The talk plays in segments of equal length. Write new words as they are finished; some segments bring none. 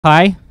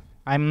Hi,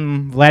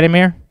 I'm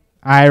Vladimir.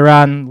 I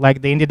run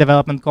like the indie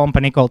development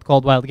company called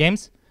Coldwild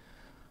Games.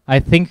 I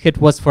think it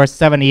was for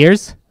 7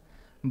 years,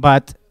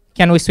 but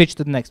can we switch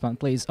to the next one,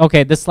 please?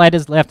 Okay, this slide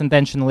is left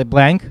intentionally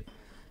blank,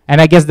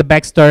 and I guess the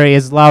backstory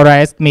is Laura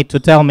asked me to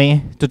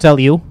tell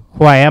you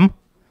who I am.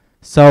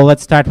 So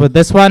let's start with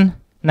this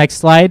one. Next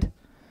slide.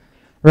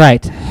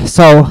 Right.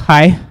 So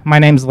hi, my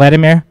name is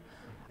Vladimir.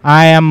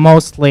 I am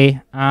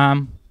mostly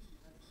right.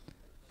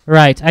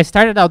 I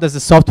started out as a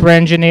software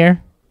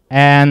engineer.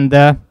 And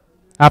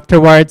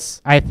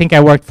afterwards, I think I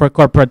worked for a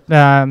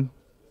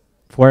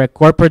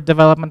corporate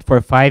development for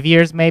 5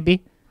 years,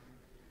 maybe.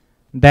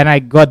 Then I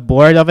got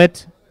bored of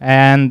it,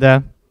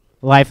 and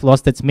life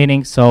lost its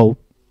meaning. So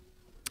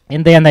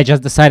in the end, I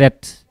just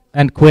decided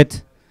and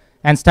quit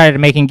and started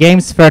making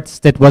games.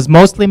 First, it was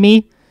mostly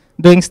me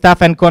doing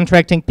stuff and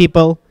contracting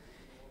people.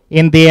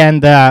 In the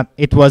end,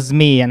 it was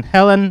me and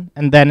Helen,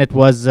 and then it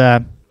was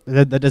the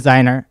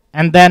designer.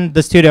 And then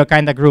the studio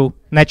kind of grew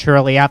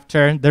naturally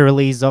after the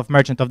release of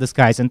Merchant of the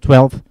Skies in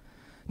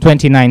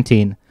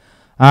 2019.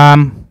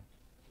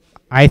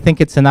 I think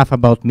it's enough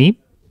about me.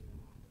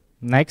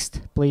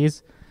 Next,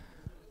 please.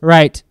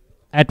 Right.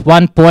 At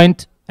one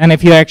point, and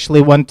if you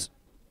actually want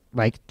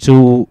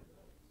to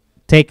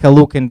take a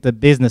look into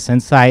business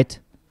inside,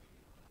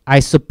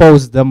 I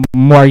suppose the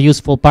more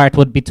useful part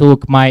would be to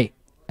look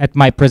at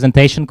my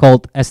presentation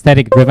called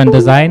Aesthetic Driven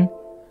Design,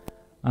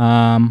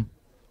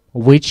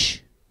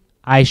 which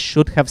I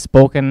should have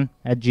spoken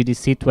at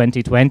GDC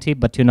 2020,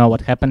 but you know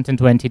what happened in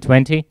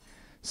 2020,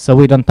 so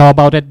we don't know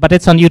about it, but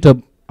it's on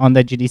YouTube on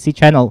the GDC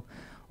channel.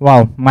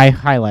 Wow, my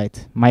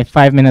highlight, my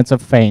 5 minutes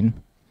of fame.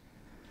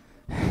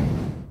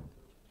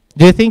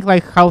 Do you think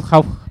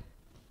how,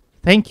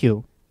 thank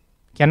you.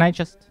 Can I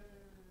just,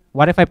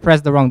 what if I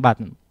press the wrong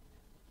button?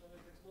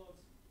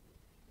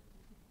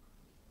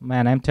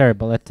 Man, I'm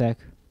terrible at tech.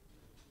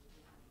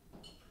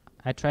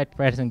 I tried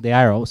pressing the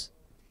arrows.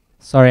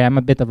 Sorry, I'm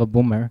a bit of a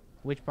boomer.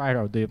 Which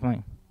arrow do you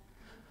point?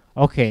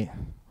 Okay,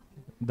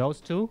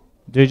 those two.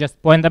 Do you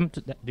just point them?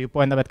 Do you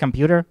point them at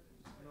computer?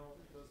 No,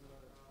 it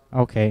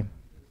doesn't. Okay.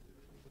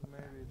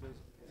 Maybe just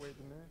wait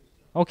a minute.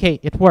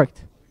 Okay, it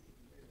worked.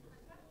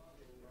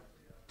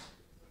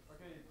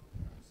 Okay,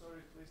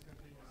 sorry, please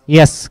continue.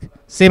 Yes,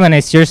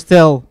 Simonis, you're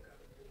still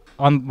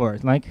on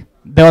board.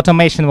 The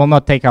automation will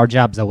not take our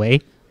jobs away.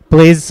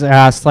 Please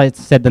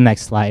set the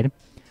next slide.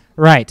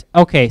 Right.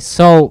 Okay.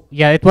 So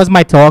yeah, it was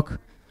my talk.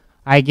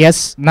 I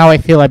guess now I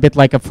feel a bit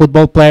like a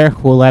football player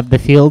who left the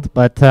field,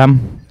 but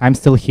I'm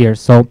still here.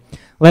 So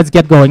let's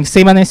get going.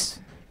 Simonis,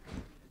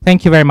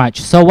 thank you very much.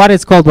 So what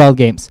is Coldwild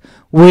Games?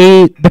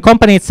 The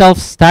company itself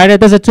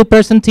started as a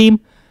 2-person team.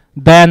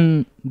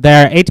 Then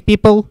there are 8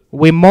 people.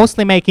 We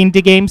mostly make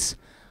indie games.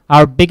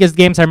 Our biggest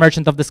games are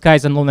Merchant of the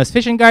Skies and Luna's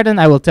Fishing Garden.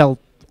 I will tell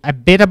a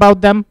bit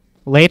about them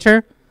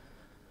later.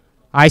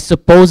 I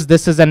suppose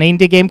this is an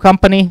indie game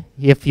company,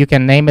 if you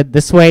can name it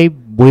this way.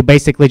 We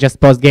basically just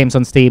post games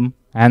on Steam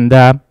and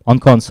on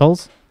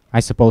consoles,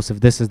 I suppose, if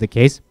this is the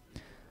case.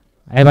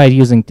 Am I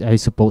using, I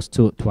suppose,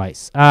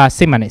 twice?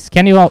 Simonis,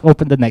 can you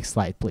open the next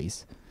slide,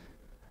 please?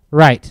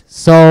 Right,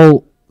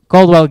 so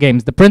Coldwell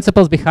Games, the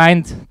principles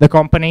behind the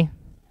company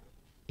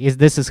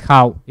this is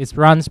how it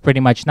runs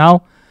pretty much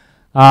now.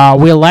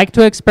 We like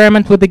to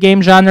experiment with the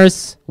game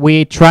genres.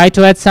 We try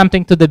to add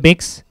something to the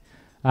mix,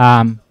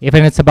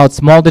 even it's about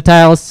small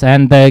details,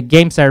 and the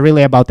games are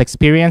really about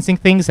experiencing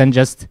things and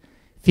just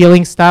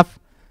feeling stuff,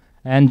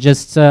 and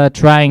just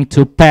trying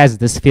to pass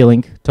this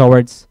feeling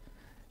towards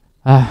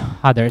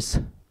others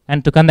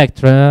and to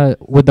connect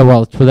with the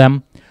world through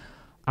them.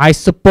 I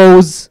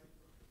suppose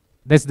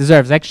this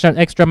deserves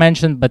extra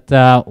mention, but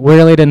we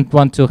really didn't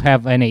want to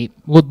have any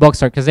loot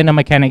box or casino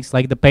mechanics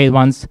like the paid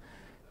ones,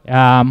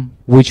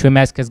 which we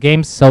mask as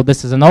games, so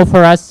this is a no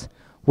for us.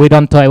 We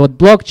don't toy with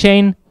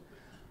blockchain.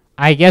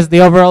 I guess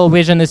the overall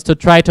vision is to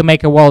try to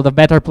make a world a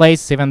better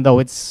place, even though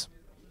it's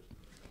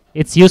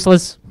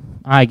useless,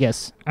 I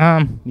guess.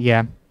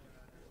 Yeah.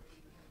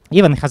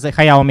 Even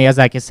Hayao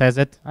Miyazaki says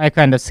it. I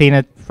kind of seen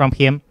it from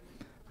him,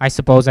 I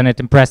suppose, and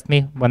it impressed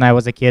me when I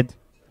was a kid.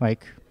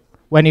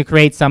 When you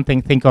create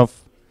something, think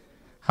of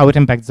how it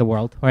impacts the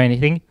world or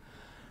anything.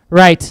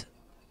 Right.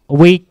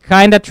 We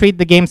kind of treat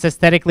the games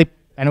aesthetically,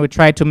 and we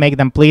try to make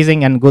them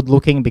pleasing and good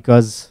looking,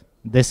 because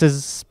this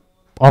is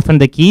often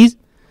the key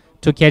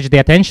to catch the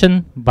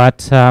attention,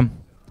 but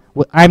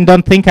I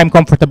don't think I'm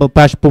comfortable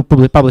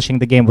publishing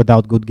the game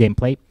without good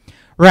gameplay.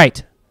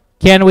 Right.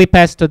 Can we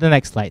pass to the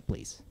next slide,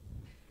 please?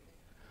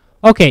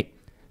 Okay.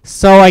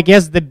 So I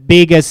guess the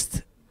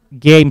biggest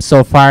game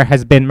so far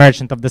has been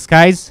Merchant of the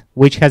Skies,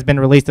 which has been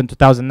released in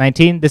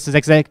 2019. This is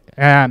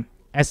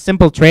a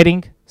simple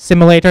trading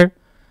simulator,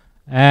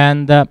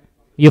 and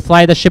you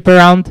fly the ship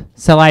around,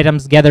 sell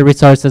items, gather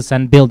resources,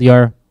 and build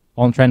your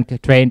own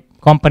trade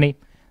company.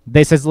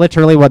 This is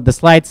literally what the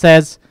slide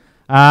says.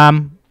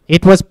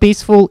 It was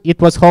peaceful, it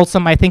was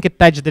wholesome. I think it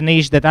touched the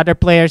niche that other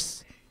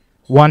players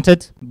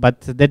wanted,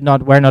 but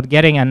were not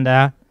getting,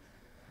 and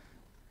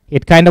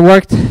it kind of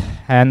worked,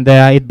 and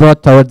it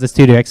brought towards the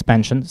studio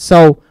expansion.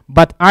 So,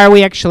 but are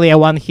we actually a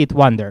one-hit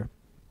wonder?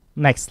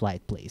 Next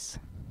slide, please.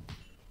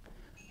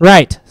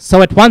 Right,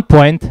 so at one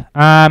point,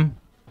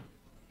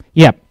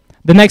 yeah,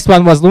 the next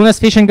one was Luna's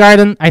Fishing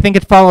Garden. I think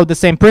it followed the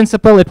same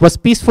principle. It was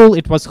peaceful,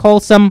 it was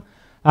wholesome.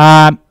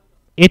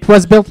 It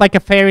was built like a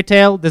fairy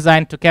tale,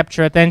 designed to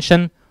capture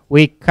attention.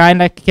 We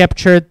kind of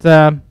captured,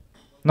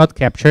 not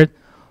captured,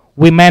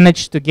 we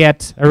managed to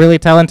get a really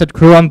talented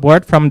crew on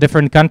board from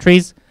different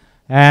countries.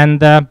 And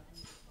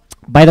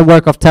by the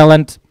work of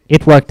talent,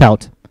 it worked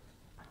out.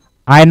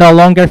 I no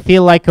longer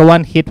feel like a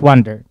one-hit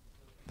wonder.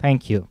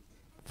 Thank you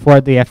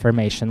for the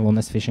affirmation,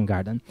 Luna's Fishing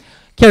Garden.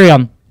 Carry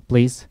on,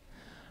 please.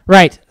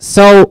 Right,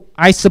 so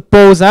I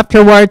suppose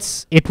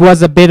afterwards it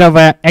was a bit of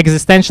an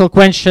existential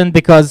question,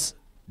 because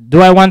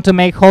do I want to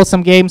make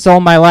wholesome games all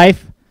my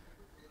life?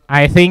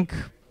 I think,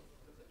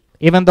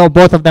 even though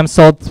both of them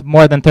sold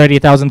more than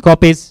 30,000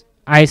 copies,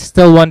 I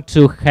still want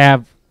to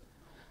have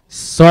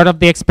sort of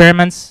the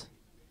experiments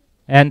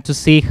and to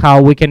see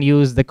how we can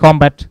use the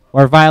combat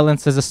or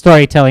violence as a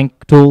storytelling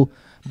tool,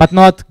 but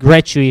not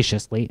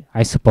gratuitously,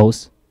 I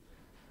suppose.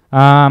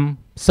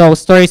 So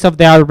Stories of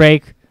the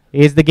Outbreak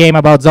is the game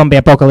about zombie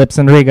apocalypse,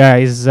 and Riga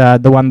is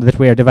the one that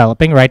we are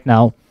developing right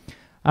now.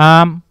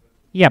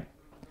 Yep.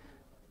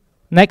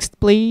 Next,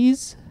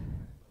 please.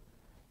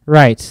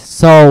 Right,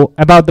 so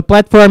about the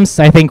platforms,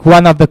 I think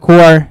one of the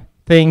core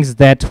things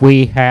that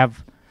we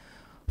have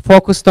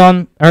focused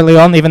on early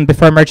on, even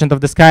before Merchant of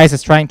the Skies,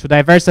 is trying to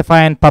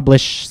diversify and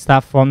publish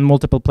stuff on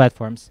multiple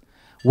platforms,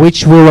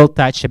 which we will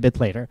touch a bit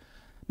later.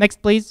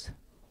 Next, please.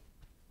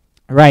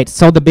 Right,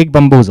 so the big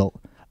bamboozle.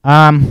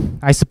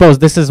 I suppose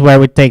this is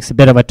where it takes a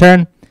bit of a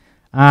turn.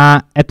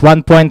 At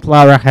one point,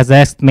 Laura has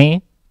asked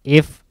me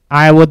if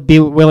I would be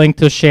willing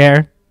to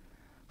share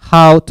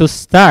how to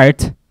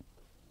start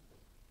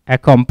a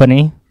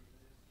company.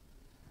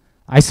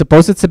 I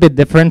suppose it's a bit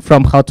different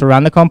from how to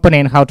run a company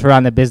and how to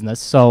run a business.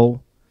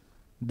 So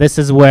this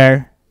is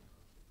where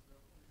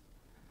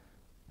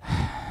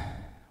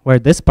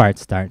this part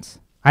starts.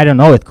 I don't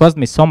know, it caused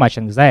me so much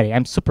anxiety.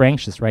 I'm super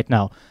anxious right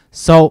now.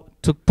 So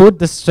to put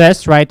the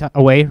stress right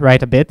away,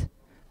 right a bit,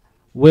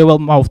 we will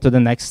move to the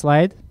next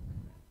slide.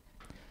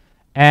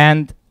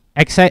 And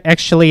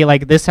actually,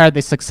 like, these are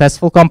the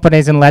successful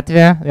companies in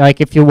Latvia.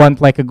 Like, if you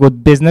want like a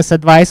good business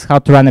advice, how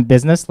to run a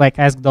business, like,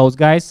 ask those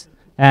guys.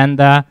 And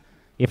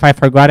if I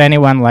forgot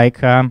anyone,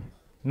 like,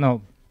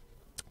 no,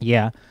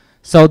 yeah.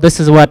 So this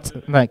is what,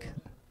 like,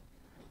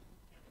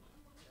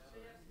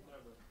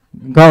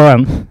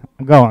 go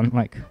on,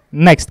 like,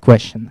 next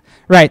question.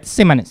 Right,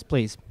 Simonis,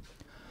 please.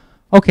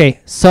 Okay,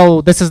 so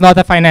this is not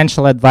a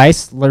financial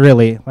advice,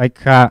 really,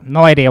 like,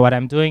 no idea what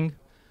I'm doing.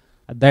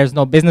 There's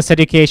no business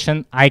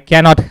education. I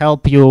cannot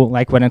help you,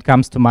 like, when it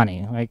comes to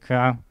money. Like,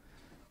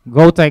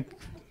 go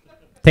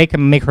take a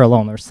micro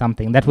loan or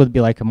something. That would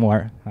be like a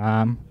more.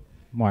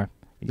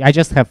 I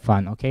just have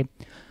fun, okay?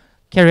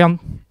 Carry on.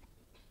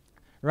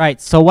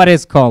 Right, so what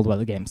is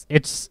Coldwild Games?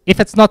 If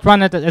it's not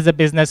run as a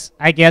business,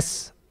 I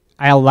guess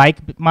I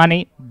like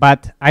money,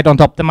 but I don't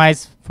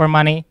optimize for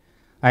money.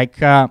 Like,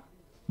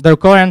 the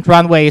current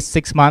runway is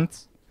 6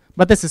 months,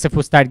 but this is if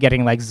we start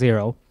getting like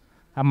zero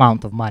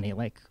amount of money.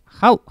 Like,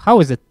 how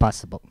is it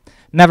possible?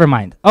 Never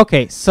mind.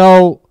 Okay,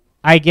 so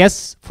I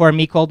guess for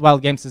me,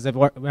 Coldwild Games is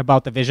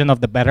about the vision of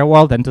the better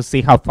world and to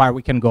see how far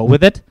we can go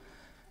with it.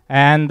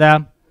 And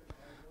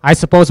I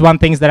suppose one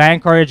thing that I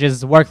encourage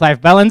is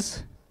work-life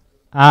balance.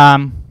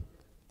 I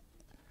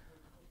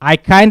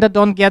kind of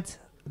don't get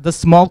the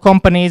small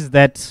companies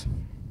that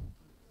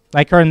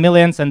like earn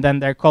millions and then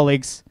their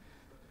colleagues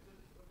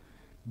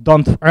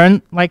don't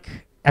earn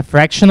like a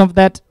fraction of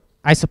that.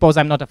 I suppose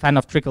I'm not a fan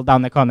of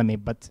trickle-down economy,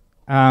 but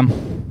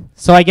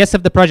so I guess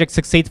if the project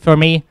succeeds for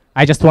me,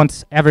 I just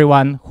want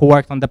everyone who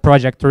worked on the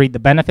project to reap the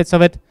benefits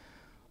of it.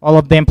 All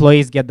of the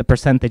employees get the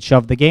percentage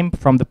of the game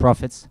from the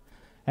profits.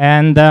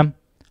 And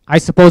I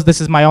suppose this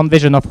is my own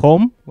vision of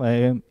home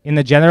in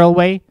a general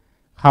way,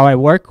 how I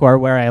work or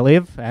where I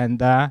live.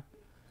 And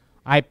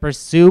I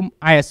assume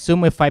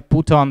if I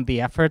put on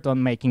the effort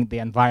on making the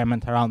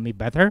environment around me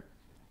better,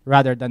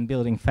 rather than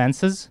building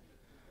fences,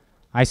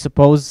 I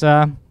suppose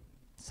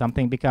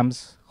something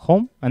becomes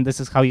home, and this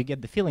is how you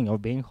get the feeling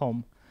of being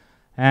home.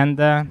 And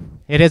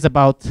it is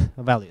about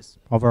values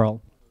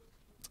overall.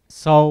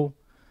 So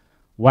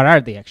what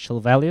are the actual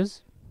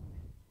values?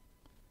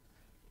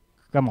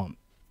 Come on.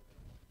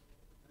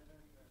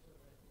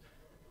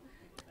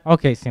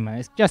 Okay,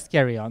 Simon, just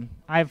carry on.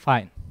 I'm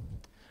fine.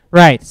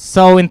 Right,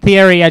 so in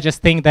theory, I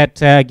just think that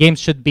games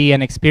should be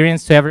an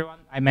experience to everyone.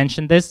 I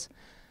mentioned this.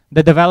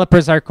 The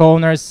developers are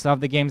co-owners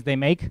of the games they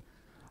make.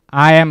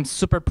 I am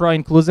super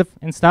pro-inclusive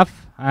and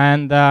stuff,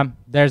 and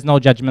there's no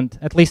judgment.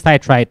 At least I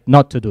tried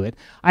not to do it.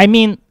 I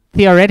mean,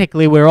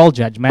 theoretically, we're all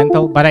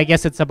judgmental, but I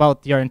guess it's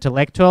about your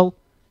intellectual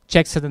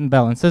checks and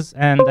balances,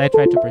 and I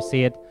try to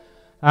pursue it.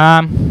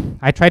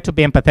 I try to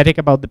be empathetic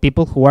about the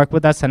people who work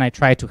with us, and I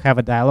try to have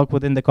a dialogue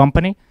within the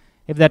company.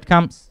 If that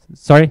comes,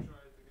 sorry?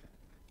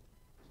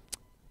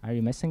 Are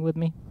you messing with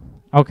me?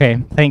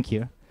 Okay, thank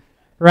you.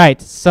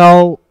 Right,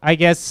 so I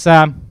guess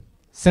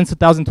since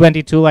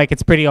 2022, like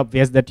it's pretty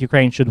obvious that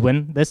Ukraine should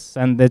win this,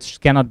 and it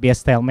cannot be a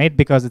stalemate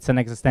because it's an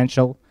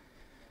existential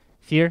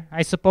fear,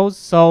 I suppose.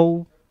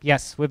 So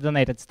yes, we've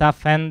donated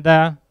stuff, and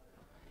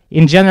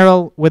in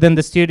general, within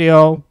the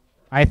studio,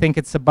 I think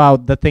it's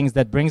about the things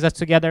that brings us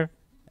together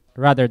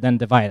rather than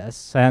divide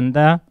us. And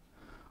I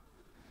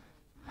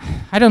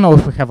don't know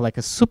if we have like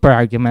a super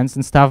arguments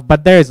and stuff,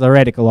 but there is a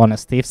radical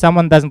honesty. If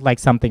someone doesn't like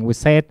something, we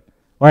say it,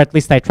 or at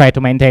least I try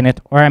to maintain it,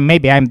 or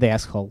maybe I'm the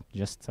asshole,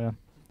 just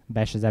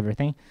bashes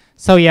everything.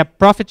 So yeah,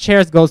 profit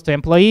shares goes to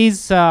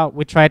employees.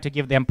 We try to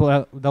give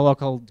the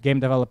local game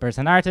developers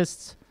and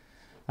artists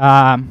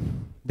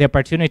the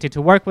opportunity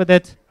to work with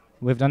it.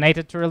 We've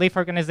donated to relief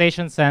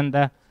organizations,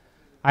 and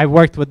I've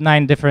worked with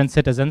 9 different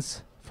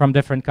citizens from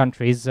different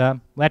countries: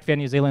 Latvia,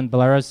 New Zealand,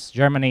 Belarus,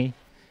 Germany,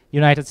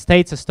 United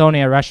States,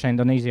 Estonia, Russia,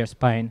 Indonesia,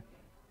 Spain.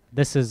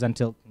 This is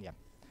until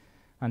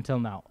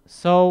now.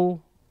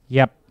 So,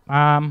 yep.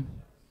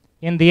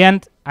 In the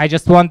end, I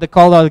just want the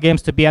Coldwild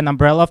Games to be an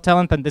umbrella of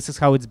talent, and this is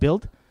how it's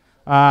built.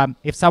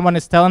 If someone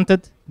is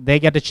talented, they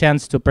get a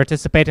chance to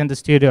participate in the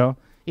studio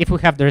if we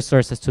have the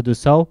resources to do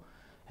so.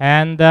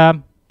 And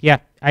yeah,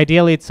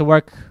 ideally it's a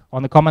work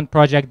on a common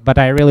project, but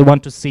I really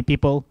want to see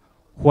people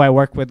who I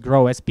work with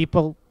grow as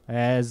people,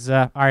 as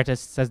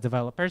artists, as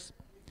developers.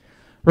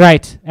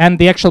 Right, and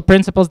the actual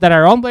principles that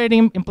are already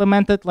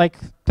implemented, like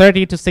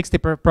 30 to 60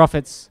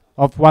 profits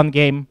of one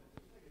game,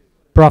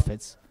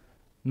 profits,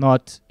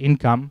 not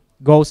income,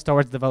 goes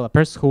towards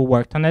developers who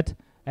worked on it.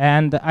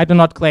 And I do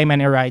not claim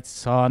any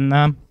rights on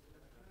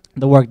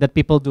the work that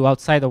people do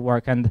outside of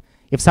work. And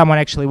if someone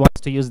actually wants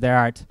to use their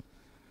art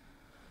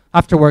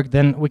after work,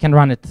 then we can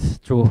run it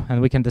through and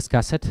we can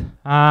discuss it.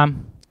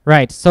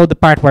 Right, so the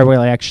part where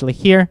we're actually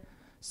here.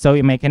 So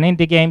you make an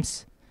indie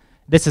games.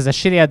 This is a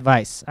shitty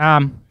advice.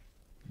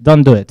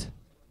 Don't do it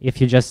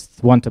if you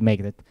just want to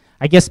make it.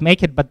 I guess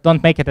make it, but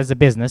don't make it as a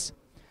business.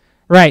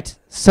 Right,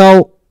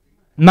 so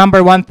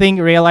number one thing,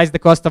 realize the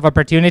cost of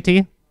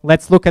opportunity.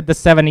 Let's look at the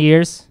 7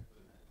 years.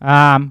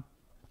 I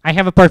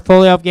have a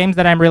portfolio of games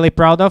that I'm really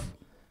proud of.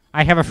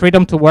 I have a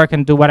freedom to work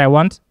and do what I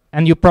want,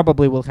 and you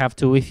probably will have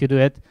to if you do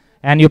it,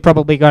 and you're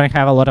probably going to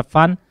have a lot of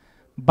fun.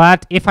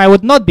 But if I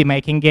would not be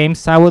making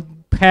games, I would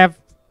have,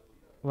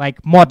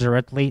 like,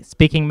 moderately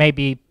speaking,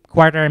 maybe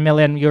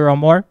 €250,000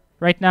 more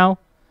right now.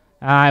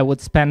 I would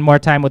spend more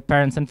time with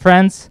parents and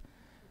friends.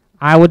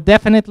 I would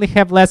definitely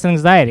have less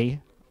anxiety.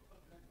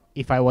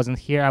 If I wasn't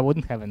here, I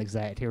wouldn't have an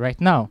anxiety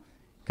right now,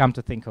 come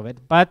to think of it.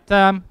 But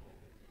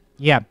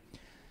yeah,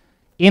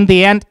 in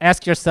the end,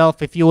 ask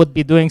yourself if you would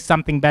be doing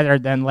something better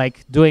than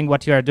like doing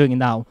what you are doing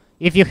now.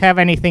 If you have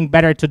anything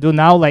better to do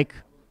now, like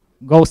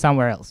go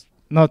somewhere else.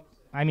 Not,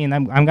 I mean,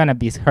 I'm gonna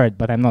be hurt,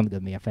 but I'm not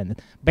gonna be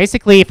offended.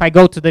 Basically, if I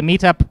go to the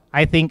meetup,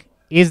 I think,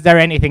 is there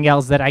anything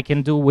else that I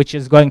can do which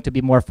is going to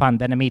be more fun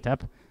than a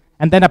meetup?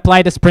 And then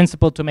apply this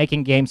principle to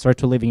making games or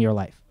to living your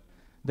life.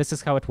 This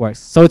is how it works.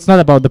 So it's not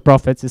about the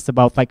profits, it's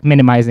about like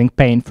minimizing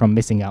pain from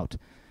missing out.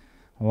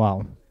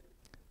 Wow.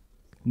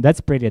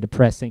 That's pretty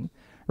depressing.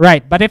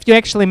 Right, but if you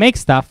actually make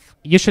stuff,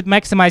 you should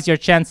maximize your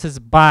chances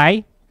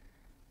by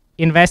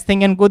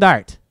investing in good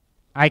art.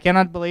 I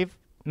cannot believe,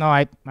 no,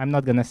 I'm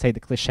not gonna say the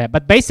cliche,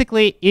 but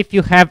basically if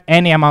you have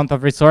any amount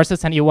of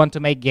resources and you want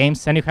to make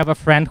games and you have a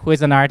friend who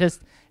is an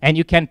artist and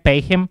you can pay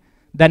him,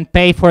 then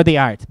pay for the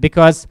art.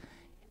 Because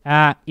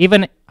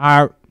even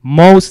our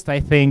most,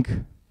 I think,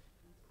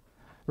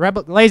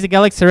 Lazy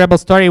Galaxy Rebel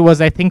Story was,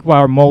 I think,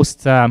 our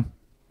most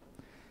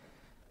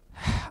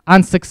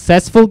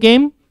unsuccessful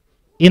game,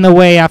 in a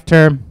way,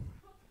 after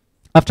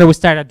we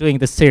started doing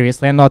this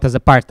seriously and not as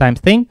a part-time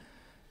thing.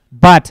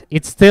 But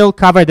it still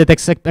covered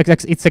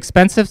its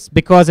expenses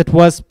because it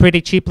was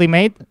pretty cheaply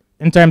made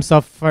in terms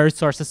of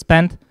resources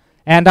spent.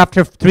 And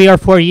after 3 or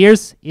 4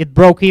 years, it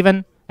broke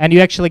even, and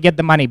you actually get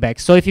the money back.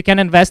 So if you can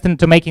invest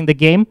into making the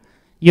game,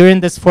 you're in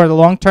this for the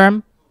long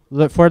term,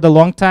 for the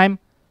long time,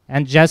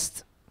 and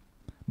just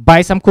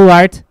buy some cool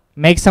art,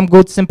 make some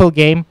good simple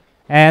game,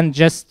 and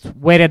just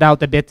wait it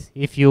out a bit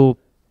if you...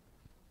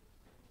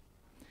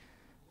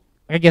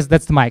 I guess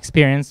that's my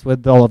experience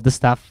with all of the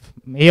stuff.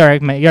 Your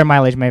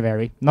mileage may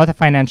vary. Not a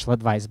financial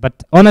advice,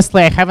 but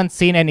honestly, I haven't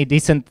seen any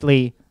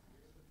decently,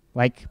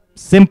 like,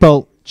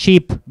 simple,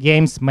 cheap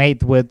games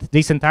made with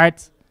decent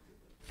art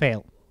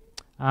fail.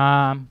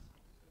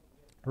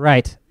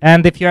 Right,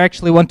 and if you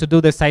actually want to do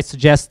this, I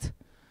suggest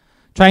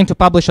trying to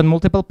publish on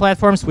multiple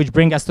platforms, which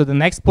bring us to the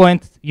next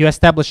point. You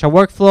establish a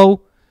workflow,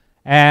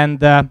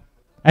 and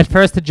at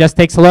first it just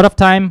takes a lot of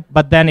time,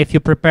 but then if you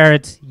prepare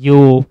it,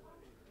 you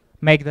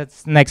make that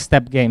next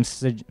step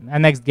games, a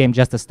next game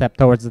just a step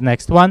towards the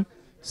next one.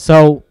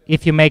 So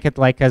if you make it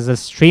like as a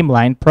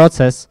streamlined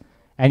process,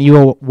 and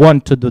you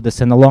want to do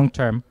this in the long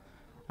term,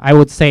 I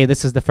would say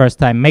this is the first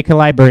time. Make a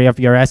library of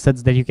your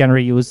assets that you can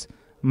reuse.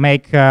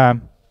 Make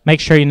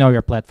sure you know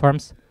your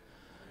platforms.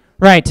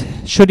 Right,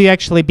 should you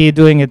actually be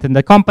doing it in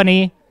the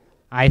company?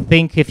 I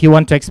think if you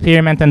want to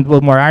experiment and do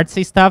more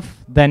artsy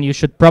stuff, then you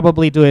should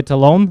probably do it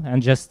alone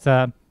and just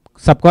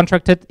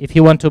subcontract it. If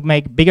you want to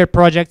make bigger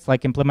projects,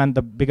 like implement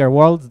the bigger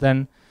worlds,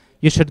 then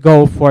you should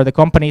go for the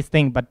company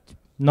thing, but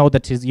know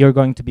that you're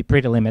going to be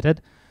pretty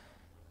limited.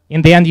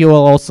 In the end, you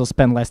will also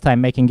spend less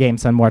time making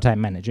games and more time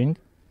managing.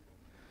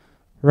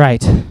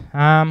 Right.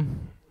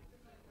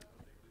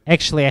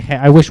 Actually,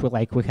 I wish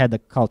we had the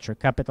culture,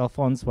 capital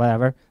phones,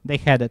 whatever. They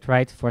had it,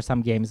 right, for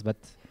some games, but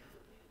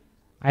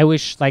I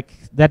wish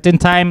that in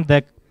time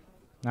the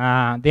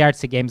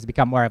artsy games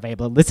become more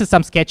available. This is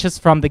some sketches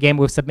from the game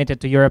we've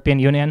submitted to European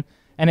Union,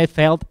 and it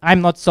failed.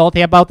 I'm not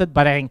salty about it,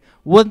 but I think,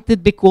 wouldn't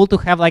it be cool to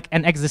have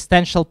an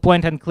existential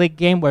point-and-click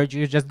game where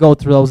you just go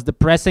through those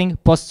depressing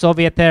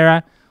post-Soviet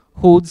era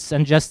hoods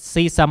and just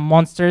see some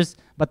monsters,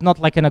 but not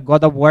in a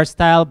God of War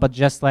style, but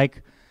just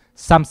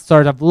some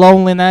sort of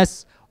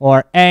loneliness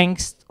or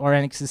angst or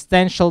an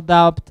existential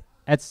doubt,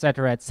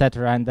 etc.,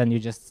 etc., and then you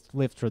just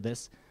live through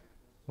this.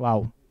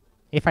 Wow.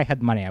 If I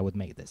had money, I would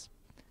make this.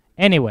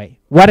 Anyway,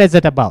 what is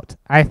it about?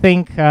 I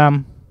think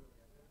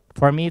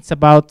for me it's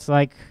about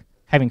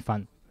having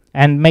fun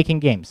and making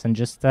games and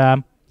just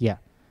yeah.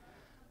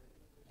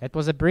 It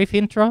was a brief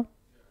intro.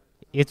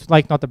 It's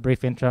not a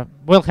brief intro.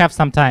 We'll have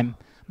some time.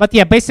 But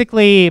yeah,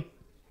 basically,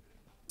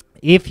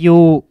 if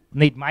you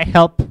need my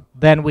help,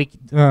 then we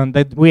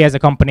as a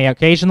company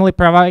occasionally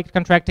provide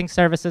contracting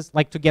services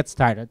to get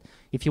started.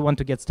 If you want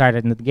to get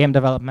started in the game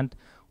development,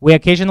 we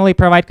occasionally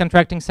provide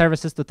contracting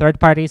services to third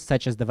parties,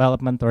 such as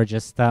development or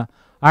just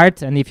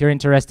art. And if you're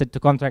interested to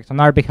contract on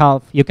our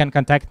behalf, you can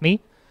contact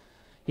me.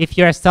 If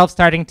you're a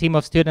self-starting team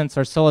of students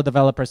or solo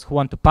developers who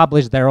want to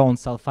publish their own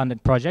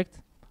self-funded project,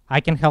 I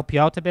can help you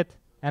out a bit.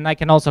 And I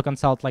can also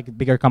consult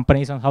bigger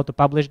companies on how to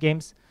publish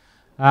games.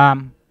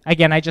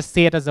 Again, I just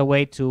see it as a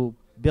way to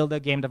build a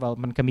game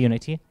development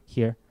community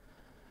here.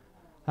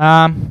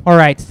 All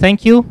right,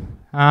 thank you.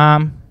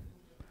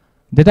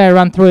 Did I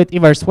run through it?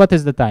 Ivers, what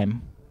is the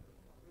time?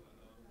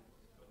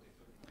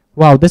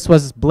 Wow, this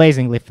was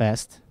blazingly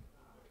fast.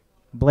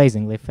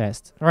 Blazingly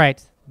fast. All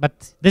right,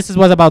 but this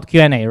was about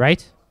Q&A,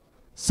 right?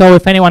 So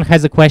if anyone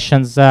has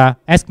questions,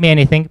 ask me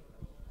anything.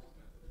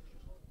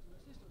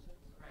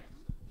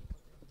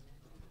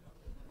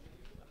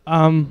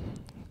 Can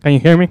you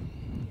hear me?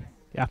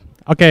 Yeah.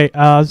 Okay.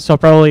 So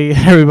probably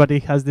everybody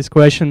has this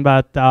question,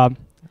 but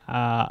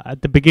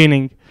at the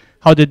beginning,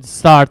 how did it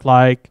start?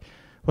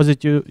 Was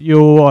it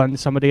you and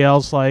somebody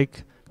else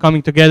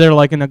coming together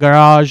in a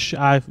garage?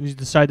 We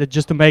decided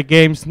just to make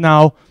games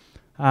now,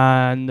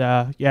 and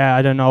yeah,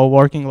 I don't know,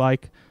 working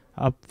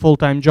a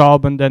full-time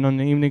job and then on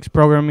the evenings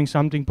programming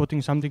something,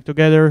 putting something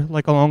together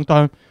a long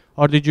time,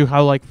 or did you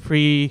have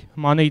free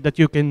money that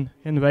you can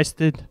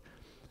invest it?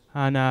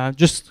 And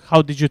just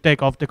how did you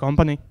take off the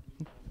company?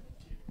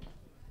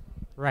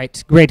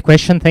 Right, great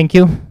question, thank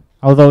you.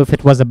 Although if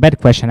it was a bad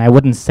question, I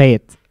wouldn't say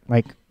it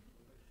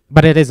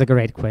but it is a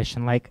great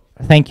question.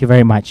 Thank you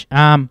very much.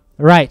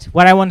 Right,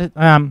 what I wanted,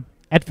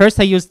 at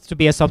first I used to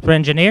be a software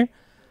engineer.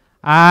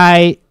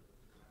 I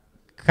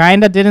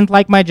kinda didn't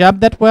like my job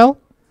that well.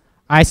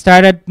 I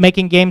started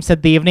making games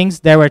at the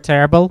evenings. They were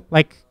terrible,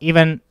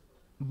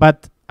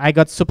 but I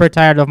got super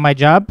tired of my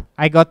job.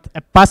 I got a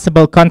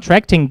possible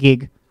contracting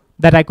gig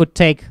that I could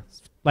take,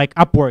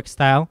 Upwork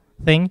style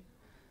thing.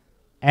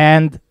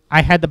 And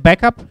I had the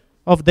backup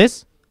of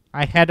this.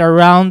 I had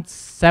around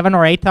 7,000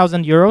 or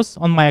 8,000 euros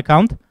on my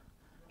account.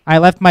 I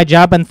left my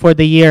job, and for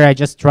the year I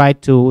just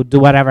tried to do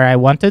whatever I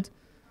wanted.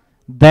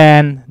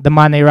 Then the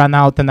money ran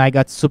out and I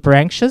got super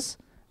anxious.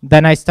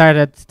 Then I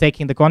started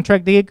taking the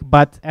contract gig,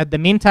 but at the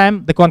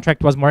meantime, the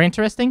contract was more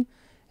interesting,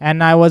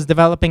 and I was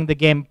developing the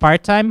game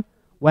part-time.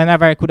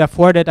 Whenever I could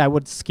afford it, I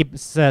would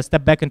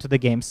step back into the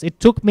games.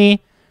 It took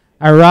me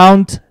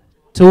around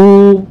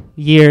 2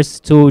 years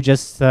to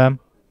just kind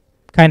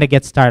of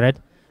get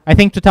started. I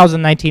think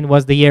 2019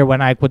 was the year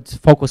when I could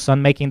focus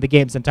on making the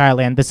games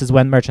entirely, and this is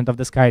when Merchant of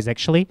the Skies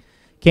actually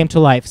came to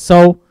life.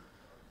 So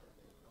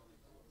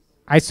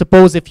I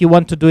suppose if you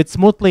want to do it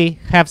smoothly,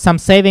 have some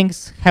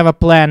savings, have a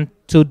plan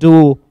to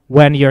do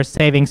when your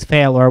savings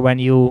fail or when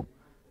you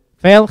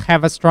fail,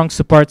 have a strong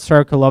support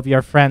circle of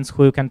your friends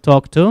who you can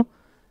talk to,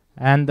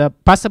 and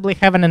possibly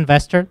have an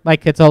investor.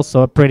 It's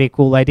also a pretty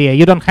cool idea.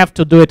 You don't have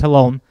to do it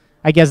alone.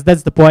 I guess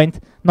that's the point.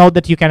 Know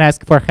that you can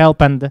ask for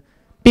help, and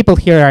people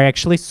here are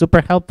actually super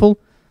helpful.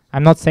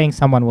 I'm not saying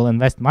someone will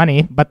invest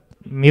money, but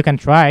you can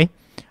try.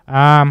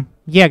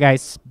 Yeah,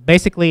 guys,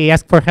 basically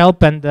ask for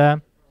help and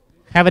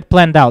have it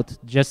planned out.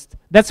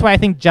 That's why I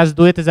think just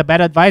do it is a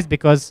bad advice,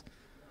 because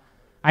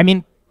I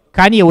mean,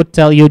 Kanye would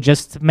tell you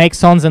just make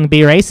songs and be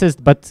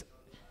racist, but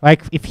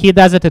if he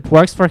does it, it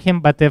works for him.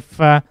 But if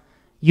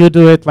you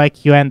do it,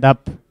 you end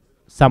up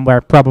somewhere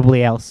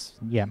probably else.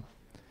 Yeah.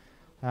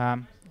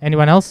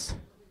 Anyone else?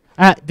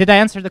 Did I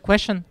answer the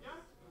question?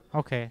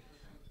 Okay.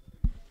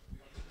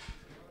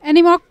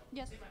 Any more?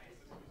 Yes.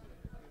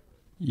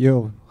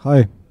 Yo,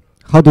 hi.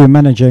 How do you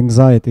manage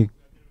anxiety?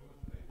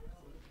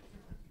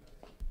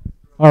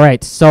 All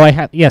right, so I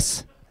have,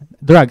 yes,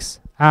 drugs.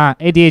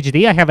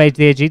 ADHD, I have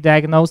ADHD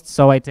diagnosed,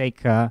 so I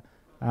take, at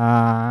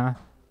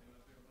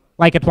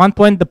one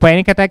point the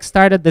panic attack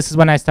started. This is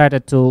when I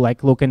started to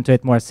look into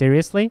it more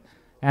seriously.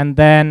 And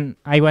then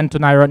I went to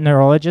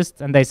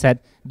neurologist and they said,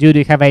 dude,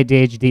 you have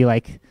ADHD,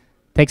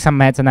 take some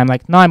meds, and I'm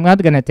like, no, I'm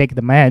not gonna take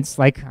the meds.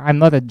 Like, I'm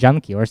not a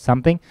junkie or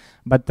something.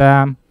 But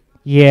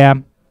yeah.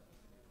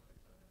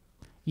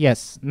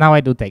 Yes, now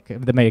I do take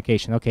the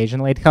medication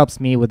occasionally. It helps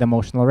me with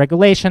emotional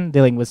regulation,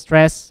 dealing with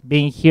stress,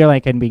 being here,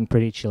 like, and being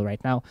pretty chill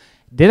right now.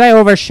 Did I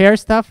overshare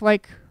stuff?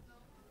 Like,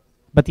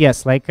 but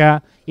yes, like,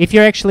 if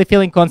you're actually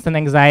feeling constant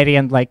anxiety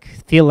and like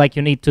feel like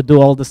you need to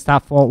do all the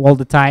stuff all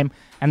the time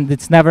and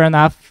it's never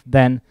enough,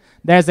 then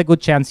there's a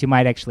good chance you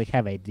might actually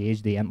have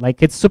ADHD. And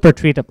like, it's super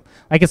treatable.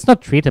 Like, it's not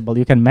treatable,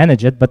 you can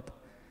manage it, but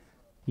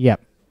yeah.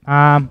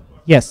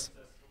 Yes.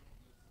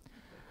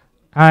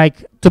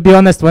 Like, to be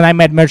honest, when I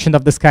met Merchant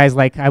of the Skies,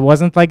 like, I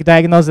wasn't like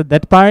diagnosed at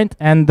that point,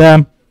 and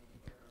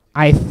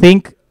I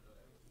think,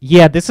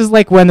 yeah, this is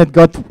like when it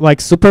got like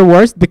super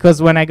worse,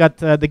 because when I got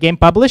the game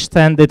published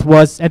and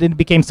it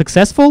became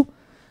successful,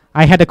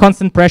 I had a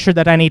constant pressure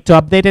that I need to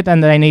update it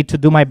and that I need to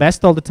do my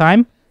best all the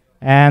time.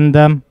 And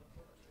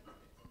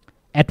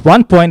at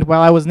one point,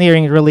 while I was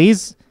nearing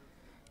release,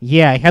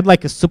 yeah, I had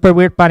like a super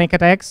weird panic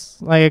attacks.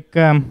 Like,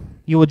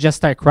 you would just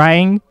start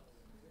crying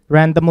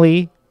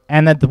randomly.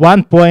 And at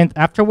one point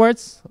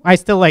afterwards, I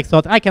still like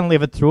thought I can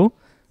live it through.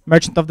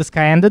 Merchant of the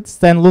Sky ended,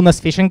 then Luna's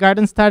Fishing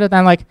Garden started.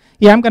 I'm like,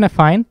 yeah, I'm gonna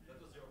fine.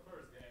 That was your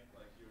first game,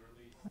 like you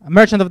released.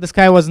 Merchant of the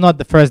Sky was not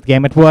the first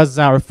game. It was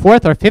our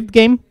fourth or fifth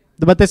game,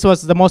 but this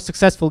was the most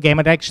successful game.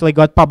 It actually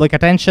got public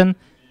attention,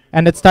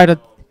 and it started.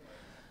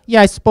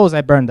 Yeah, I suppose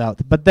I burned out,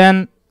 but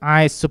then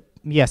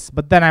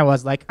but then I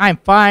was like, I'm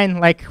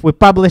fine. Like, we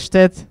published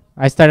it.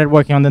 I started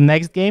working on the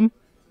next game.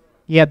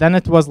 Yeah, then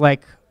it was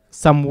like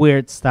some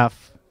weird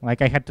stuff.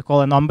 Like, I had to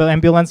call an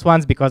ambulance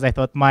once because I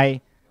thought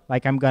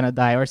I'm gonna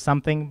die or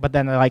something. But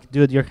then they're like,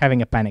 dude, you're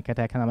having a panic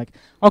attack. And I'm like,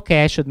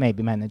 okay, I should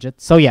maybe manage it.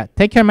 So yeah,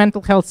 take your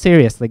mental health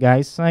seriously,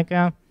 guys. Like,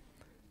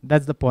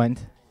 that's the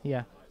point.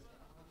 Yeah.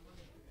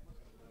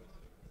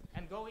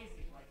 And go easy.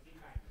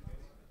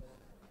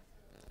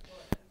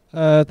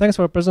 Thanks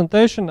for the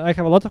presentation. I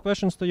have a lot of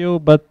questions to you,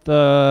 but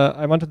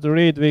I wanted to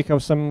read. We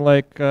have some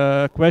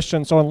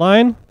questions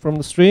online from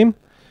the stream.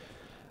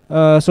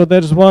 So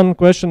there's one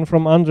question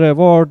from Andre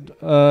Ward.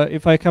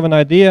 If I have an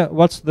idea,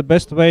 what's the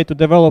best way to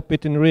develop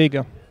it in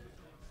Riga?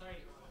 Sorry,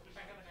 if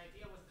I have an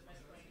idea, what's the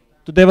best way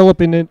to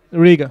develop in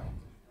Riga?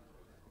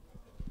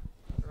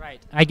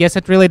 Right. I guess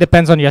it really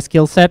depends on your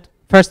skill set.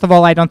 First of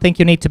all, I don't think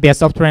you need to be a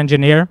software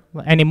engineer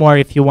anymore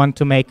if you want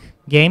to make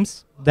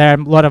games. There are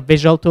a lot of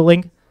visual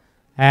tooling.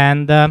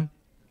 And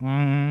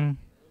I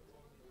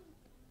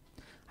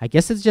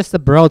guess it's just a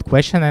broad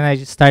question, and I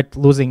just start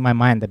losing my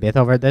mind a bit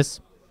over this.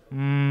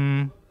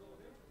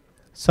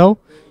 So,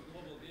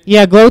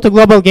 yeah, go to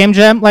Global Game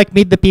Jam, like,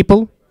 meet the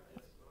people.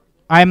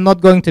 I'm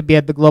not going to be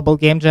at the Global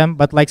Game Jam,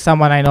 but like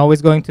someone I know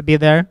is going to be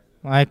there,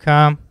 like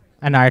an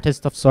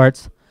artist of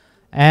sorts.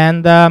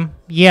 And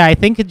yeah, I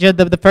think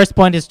the first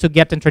point is to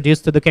get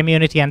introduced to the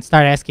community and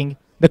start asking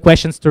the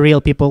questions to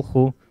real people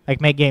who like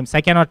make games.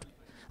 I cannot,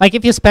 like,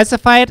 if you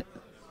specify it,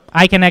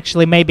 I can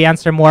actually maybe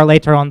answer more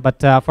later on, but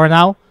for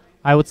now,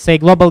 I would say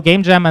Global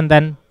Game Jam and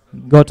then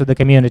go to the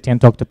community and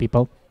talk to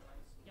people.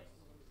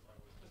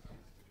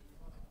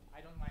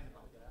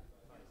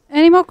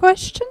 Any more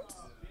questions?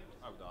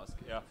 I would ask,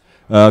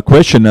 yeah.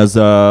 Question as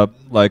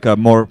like a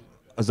more,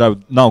 as I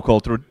would now call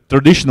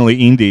traditionally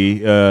indie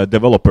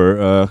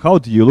developer. How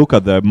do you look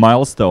at the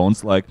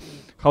milestones? Like,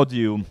 how do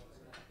you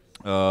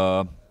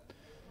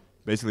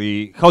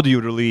basically how do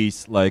you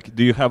release? Like,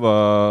 do you have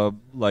a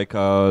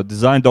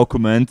design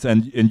document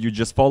and you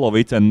just follow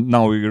it and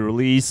now you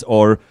release,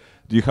 or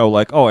do you have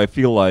like, oh, I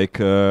feel like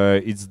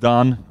it's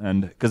done,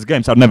 and because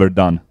games are never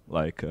done.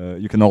 Like,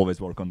 you can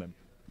always work on them.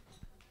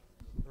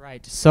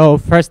 Right. So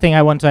first thing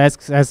I want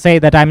to say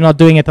that I'm not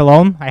doing it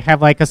alone. I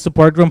have like a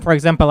support room, for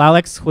example,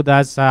 Alex, who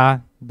does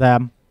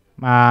the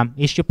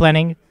issue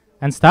planning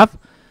and stuff.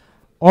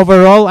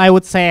 Overall, I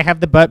would say I have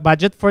the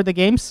budget for the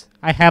games.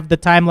 I have the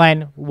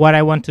timeline, what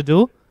I want to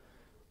do.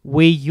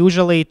 We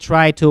usually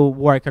try to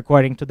work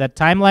according to that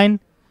timeline.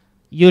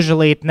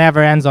 Usually it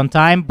never ends on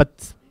time,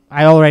 but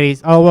I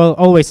will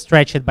always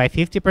stretch it by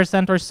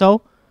 50% or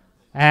so.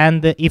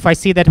 And if I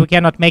see that we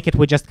cannot make it,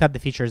 we just cut the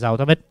features out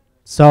of it.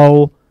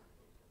 So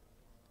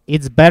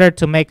it's better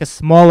to make a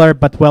smaller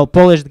but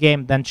well-polished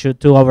game than to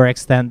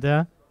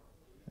overextend.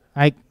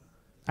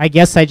 I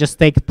guess I just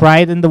take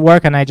pride in the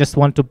work and I just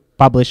want to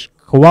publish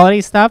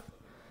quality stuff.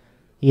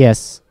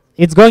 Yes,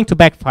 it's going to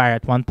backfire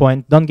at one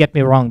point, don't get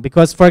me wrong.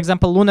 Because, for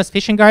example, Luna's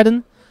Fishing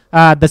Garden,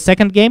 the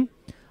second game,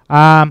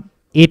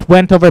 it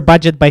went over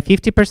budget by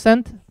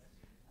 50%.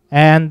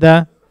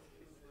 And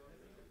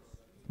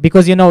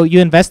because, you know, you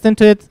invest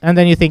into it and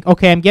then you think,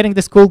 okay, I'm getting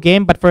this cool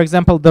game, but, for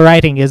example, the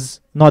writing is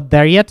not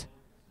there yet.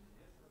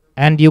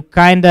 And you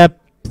kind of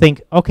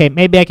think, okay,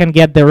 maybe I can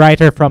get the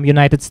writer from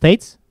United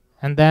States.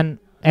 And then,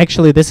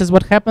 actually, this is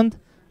what happened.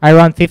 I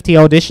run 50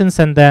 auditions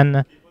and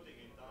then...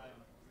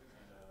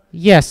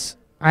 Yes,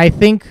 I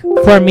think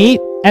for me,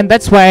 and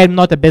that's why I'm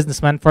not a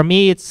businessman. For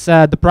me, it's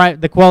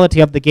the quality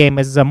of the game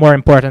is more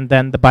important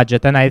than the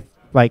budget. And I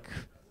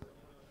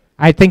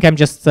think I'm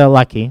just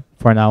lucky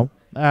for now.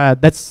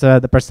 That's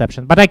the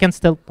perception. But I can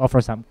still offer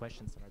some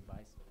questions or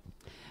advice.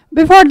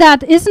 Before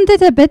that, isn't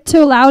it a bit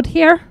too loud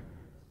here?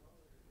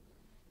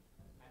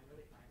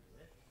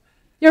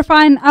 You're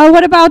fine.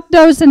 What about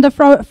those in the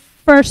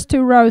first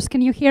two rows?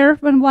 Can you hear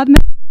when Vladimir?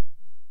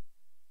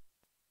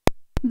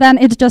 Then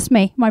it's just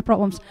me, my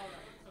problems.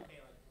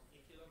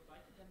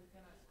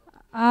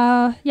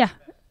 Yeah.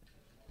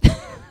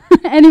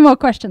 Any more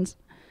questions?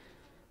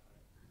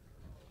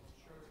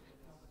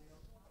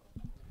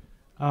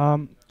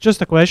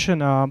 Just a question.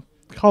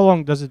 How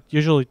long does it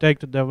usually take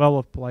to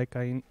develop like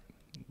a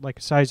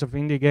size of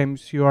indie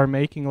games you are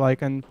making,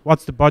 and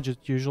what's the budget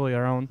usually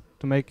around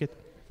to make it?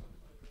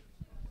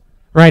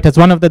 Right, as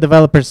one of the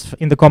developers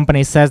in the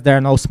company says, there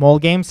are no small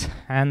games,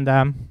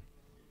 and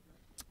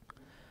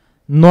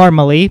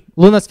normally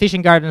Luna's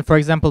Fishing Garden, for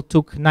example,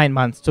 took 9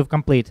 months to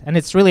complete, and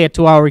it's really a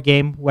 2-hour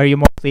game where you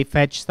mostly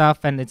fetch stuff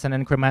and it's an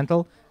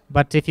incremental.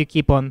 But if you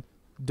keep on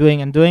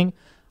doing and doing,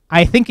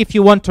 I think if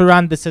you want to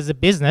run this as a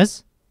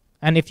business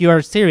and if you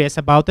are serious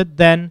about it,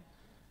 then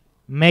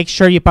make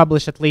sure you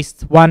publish at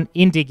least one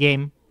indie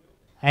game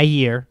a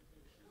year.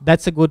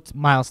 That's a good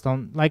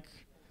milestone. Like,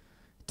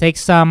 take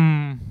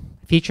some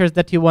features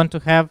that you want to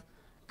have,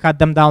 cut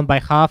them down by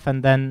half,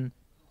 and then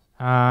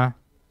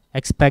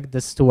expect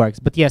this to work.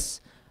 But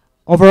yes,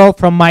 overall,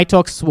 from my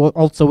talks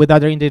also with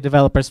other indie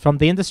developers from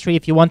the industry,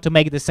 if you want to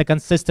make this a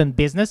consistent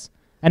business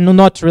and do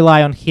not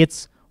rely on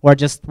hits or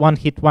just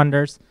one-hit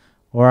wonders,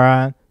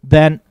 or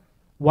then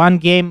one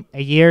game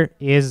a year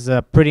is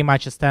pretty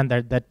much a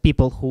standard that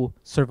people who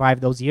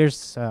survive those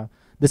years,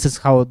 this is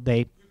how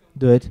they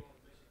do it.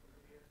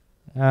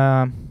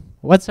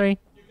 What, sorry?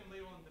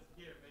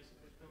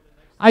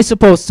 I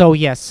suppose so,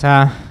 yes.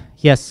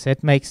 Yes,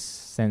 it makes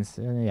sense.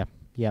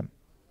 Yeah.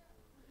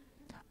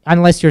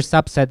 Unless you're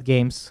subset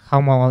games, how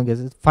long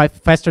is it?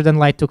 Faster Than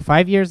Light took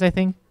 5 years, I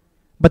think.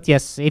 But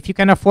yes, if you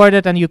can afford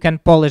it and you can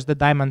polish the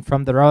diamond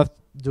from the rough,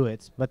 do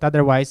it. But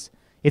otherwise,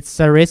 it's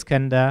a risk,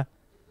 and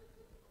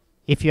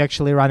if you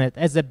actually run it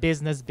as a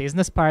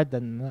business part,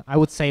 then I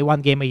would say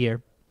one game a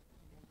year.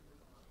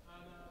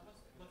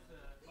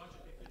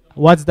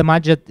 What's the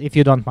budget, if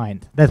you don't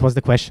mind? That was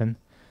the question.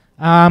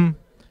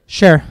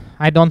 Sure,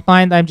 I don't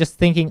mind. I'm just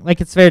thinking, like,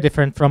 it's very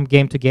different from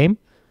game to game.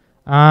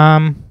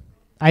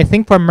 I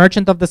think for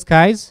Merchant of the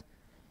Skies,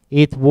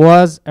 it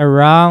was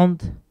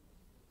around,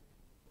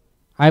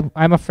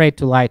 I'm afraid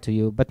to lie to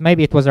you, but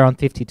maybe it was around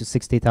 50 to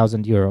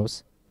 60,000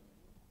 euros.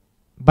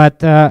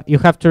 But you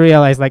have to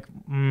realize, like,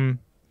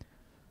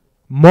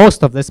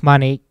 most of this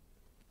money,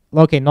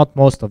 okay, not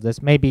most of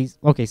this, maybe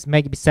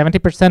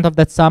 70% of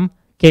that sum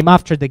came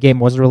after the game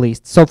was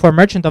released. So for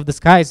Merchant of the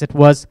Skies, it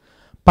was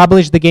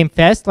publish the game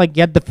fast, like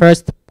get the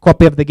first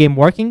copy of the game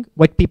working,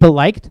 what people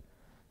liked,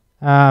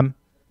 and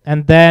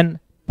then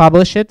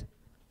publish it.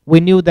 We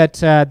knew that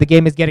the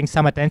game is getting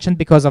some attention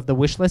because of the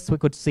wish lists. We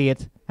could see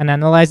it and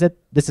analyze it.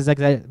 This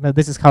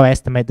is how I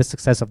estimate the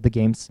success of the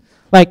games,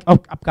 like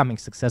upcoming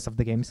success of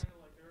the games.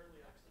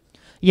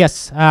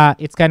 Yes,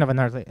 it's kind of an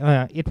early.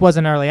 It was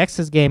an early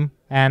access game,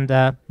 and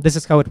this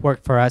is how it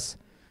worked for us.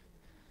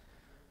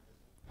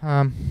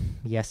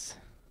 Yes.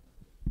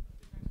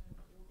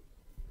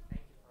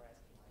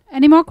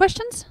 Any more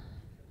questions?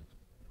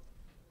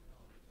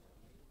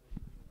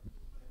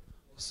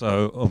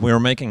 So we're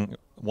making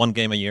one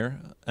game a year,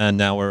 and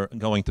now we're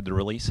going to the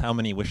release. How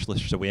many wish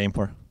lists should we aim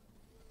for?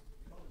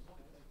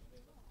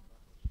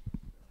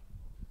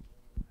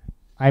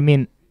 I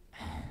mean,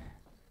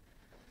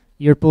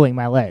 you're pulling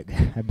my leg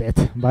a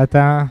bit, but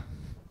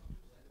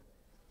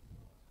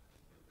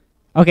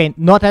okay,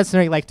 not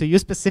answering like to you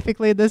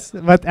specifically this,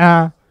 but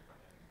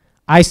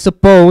I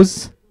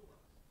suppose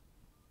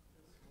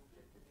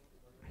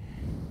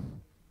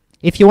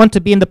if you want to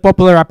be in the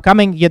popular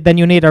upcoming, then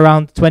you need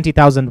around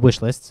 20,000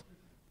 wish lists.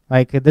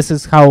 Like this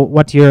is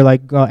what you're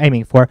like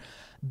aiming for.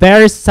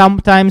 There is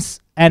sometimes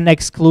an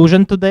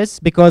exclusion to this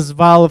because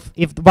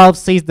if Valve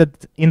sees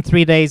that in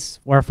 3 days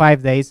or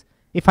 5 days,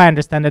 if I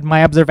understand it,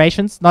 my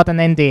observations, not an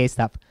NDA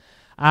stuff.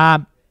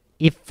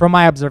 If from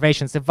my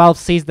observations, if Valve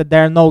sees that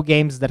there are no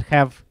games that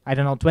have, I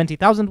don't know,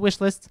 20,000 wish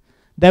lists,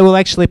 they will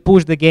actually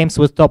push the games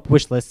with top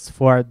wish lists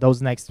for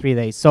those next 3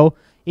 days. So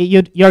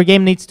your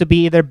game needs to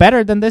be either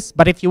better than this,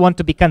 but if you want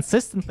to be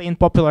consistently in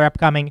popular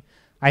upcoming,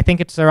 I think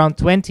it's around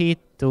 20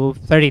 to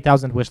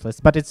 30,000 wish lists.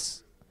 But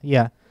it's,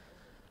 yeah.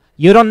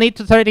 You don't need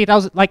to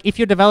 30,000, like if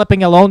you're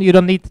developing alone, you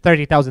don't need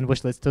 30,000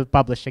 wish lists to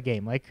publish a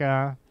game. Like,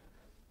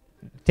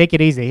 take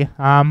it easy.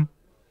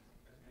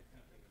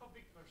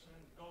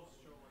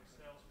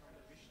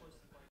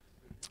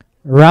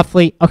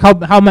 Roughly,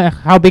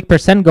 how big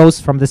percent goes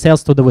from the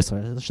sales to the wish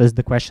list?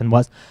 The question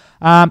was.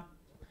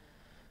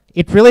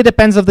 It really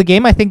depends of the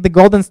game. I think the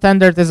golden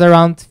standard is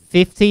around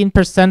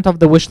 15% of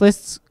the wish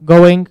lists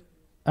going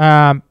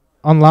on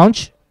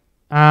launch.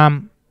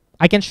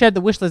 I can share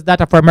the wishlist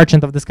data for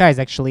Merchant of the Skies,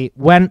 actually.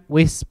 When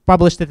we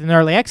published it in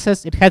early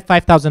access, it had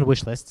 5,000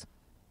 wishlists.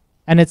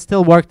 And it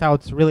still worked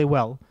out really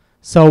well.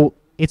 So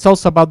it's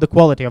also about the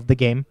quality of the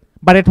game.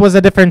 But it was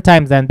a different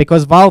time then,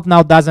 because Valve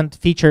now doesn't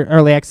feature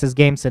early access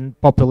games in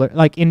popular,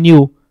 like in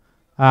new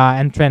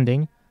and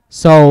trending.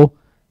 So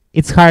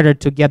it's harder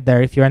to get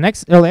there if you're an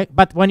early.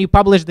 But when you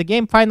publish the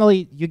game,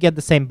 finally you get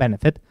the same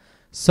benefit.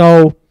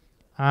 So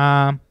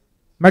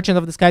Merchant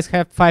of the Skies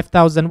have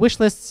 5,000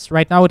 wishlists.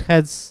 Right now it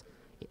has,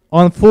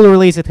 on full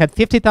release, it had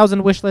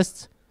 50,000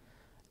 wishlists.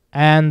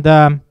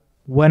 And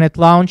when it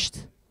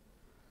launched,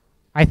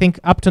 I think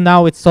up to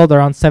now it's sold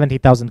around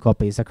 70,000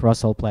 copies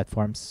across all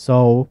platforms.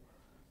 So,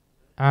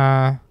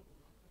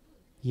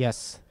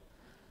 yes.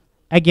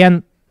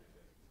 Again,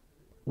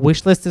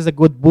 wishlist is a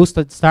good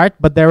boosted start,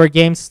 but there were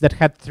games that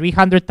had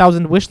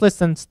 300,000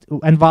 wishlists,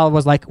 and Valve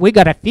was like, we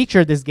gotta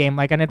feature this game,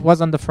 like, and it was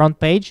on the front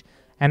page,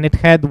 and it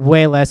had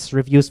way less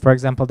reviews, for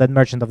example, than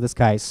Merchant of the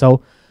Skies.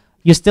 So,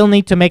 you still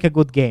need to make a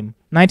good game.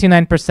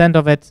 99%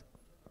 of it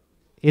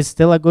is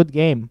still a good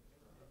game.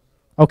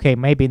 Okay,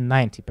 maybe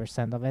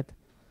 90% of it.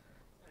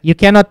 You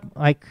cannot,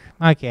 like,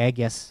 okay, I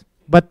guess.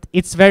 But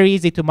it's very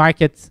easy to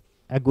market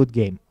a good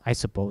game, I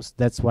suppose.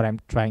 That's what I'm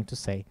trying to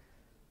say.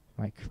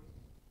 Like.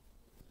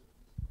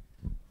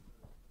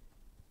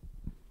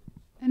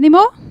 Any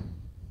more?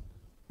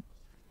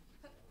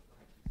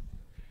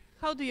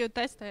 How do you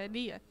test the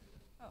idea?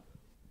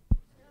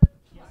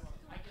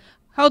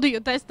 How do you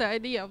test the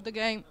idea of the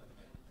game?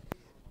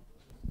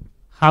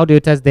 How do you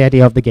test the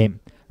idea of the game?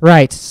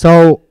 Right,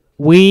 so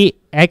we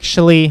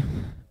actually,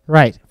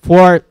 right,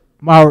 for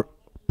our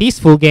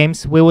peaceful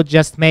games, we would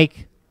just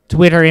make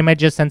Twitter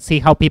images and see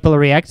how people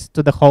react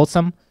to the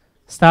wholesome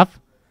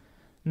stuff.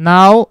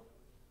 Now,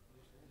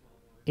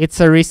 it's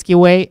a risky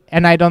way,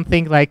 and I don't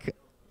think, like,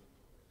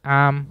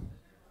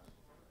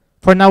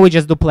 for now we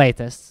just do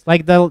playtests.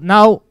 Like,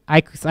 now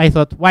I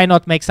thought, why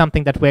not make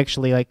something that we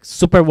actually, like,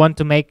 super want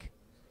to make,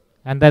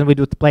 and then we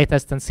do the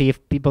playtest and see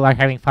if people are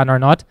having fun or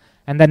not.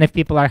 And then if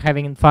people are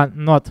having fun,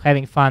 not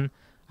having fun,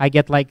 I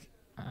get, like,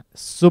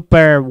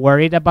 super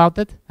worried about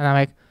it, and I'm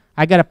like,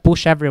 I gotta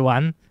push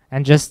everyone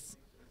and just,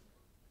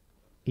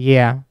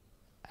 yeah.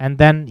 And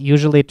then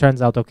usually it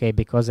turns out okay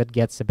because it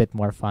gets a bit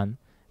more fun.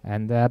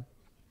 And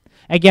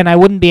again, I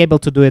wouldn't be able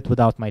to do it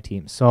without my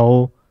team.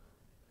 So,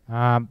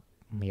 yeah.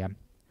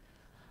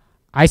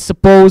 I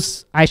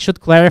suppose I should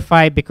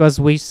clarify, because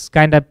we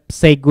kind of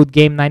say good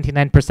game,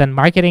 99%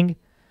 marketing.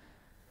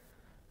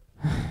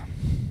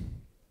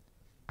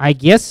 I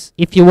guess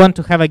if you want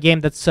to have a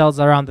game that sells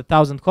around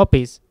 1,000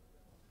 copies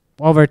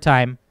over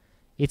time,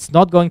 it's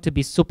not going to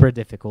be super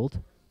difficult.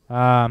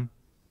 You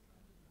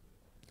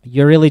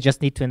really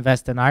just need to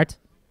invest in art,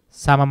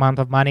 some amount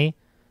of money.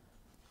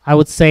 I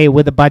would say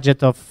with a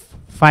budget of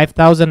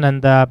 5,000,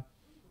 and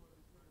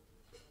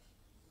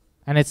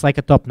it's like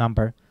a top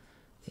number.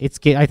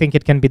 I think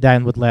it can be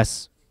done with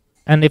less.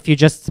 And if you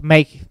just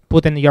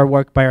put in your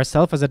work by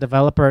yourself as a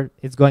developer,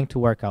 it's going to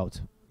work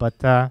out.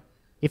 But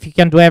if you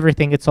can do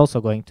everything, it's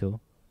also going to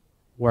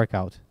work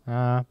out.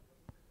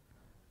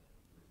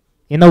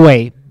 In a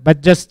way,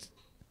 but just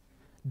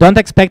don't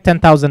expect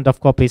 10,000 of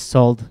copies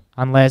sold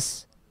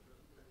unless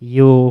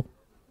you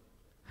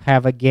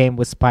have a game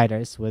with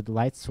spiders with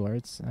light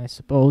swords, I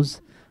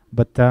suppose.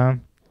 But no,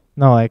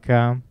 like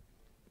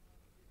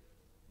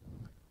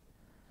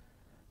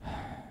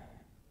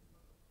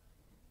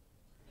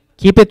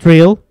keep it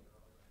real.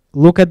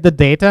 Look at the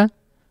data.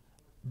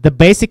 The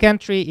basic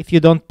entry, if you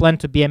don't plan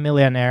to be a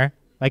millionaire,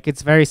 like,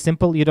 it's very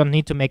simple. You don't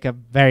need to make a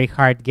very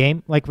hard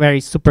game, like very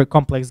super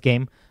complex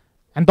game.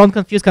 And don't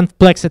confuse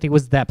complexity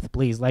with depth,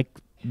 please. Like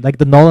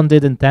the Nolan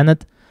did in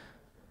Tenet.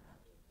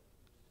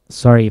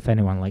 Sorry if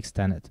anyone likes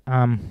Tenet.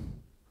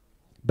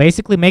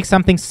 Basically, make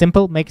something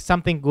simple, make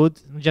something good.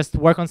 Just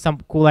work on some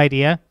cool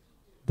idea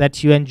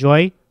that you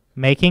enjoy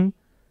making.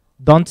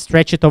 Don't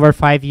stretch it over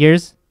 5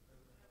 years.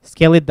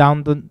 Scale it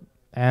down,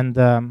 and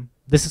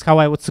this is how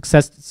I would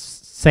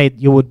say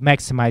you would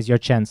maximize your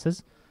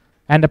chances,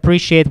 and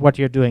appreciate what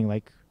you're doing.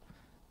 Like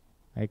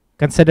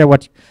consider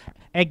what.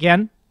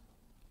 Again,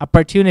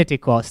 opportunity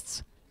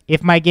costs.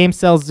 If my game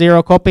sells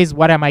 0 copies,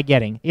 what am I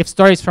getting? If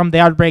Stories from the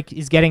Outbreak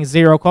is getting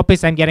 0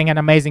 copies, I'm getting an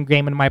amazing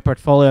game in my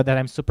portfolio that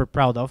I'm super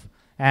proud of.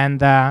 And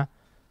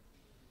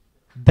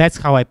that's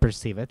how I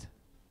perceive it.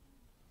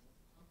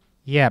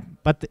 Yeah,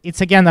 but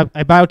it's again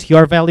about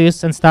your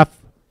values and stuff.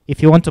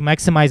 If you want to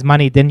maximize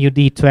money, then you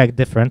need to act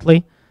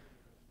differently.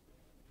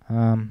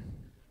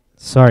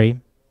 Sorry.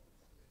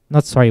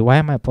 Not sorry. Why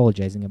am I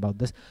apologizing about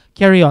this?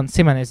 Carry on.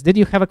 Simonis, did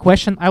you have a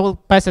question? I will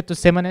pass it to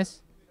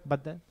Simonis.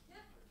 But then,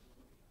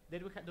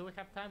 do we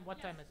have time?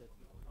 What time is it?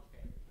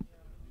 Okay.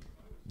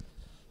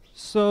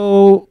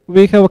 So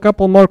we have a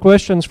couple more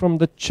questions from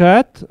the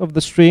chat of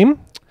the stream.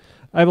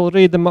 I will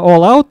read them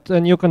all out,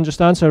 and you can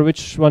just answer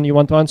which one you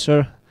want to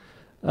answer.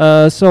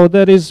 So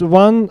there is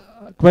one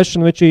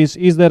question, which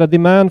is there a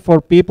demand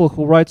for people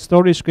who write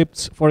story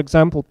scripts, for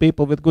example,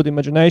 people with good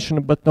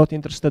imagination but not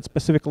interested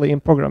specifically in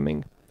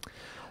programming?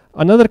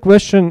 Another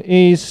question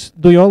is,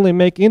 do you only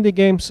make indie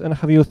games, and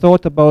have you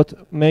thought about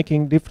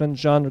making different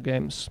genre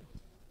games?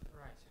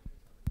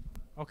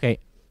 Okay,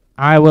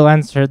 I will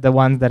answer the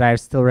ones that I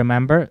still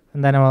remember,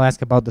 and then I will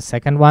ask about the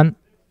second one.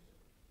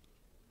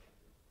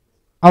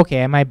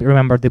 Okay, I might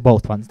remember the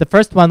both ones. The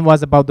first one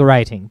was about the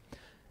writing.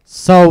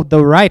 So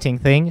the writing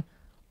thing,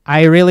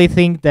 I really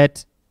think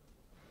that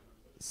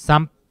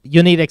some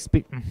you need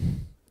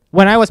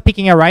when I was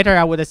picking a writer,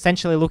 I would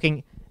essentially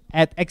looking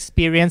at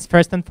experience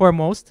first and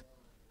foremost.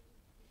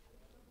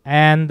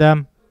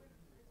 And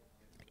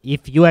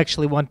if you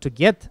actually want to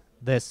get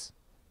this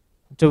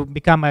to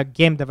become a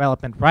game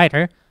development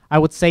writer, I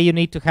would say you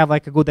need to have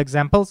like a good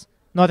examples.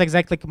 Not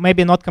exactly,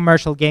 maybe not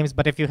commercial games,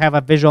 but if you have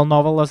a visual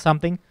novel or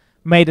something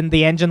made in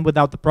the engine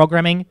without the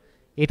programming,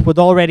 it would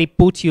already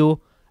put you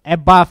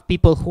above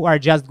people who are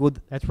just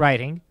good at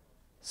writing.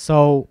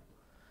 So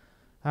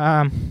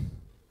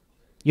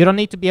you don't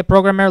need to be a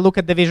programmer. Look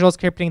at the visual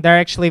scripting. There are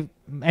actually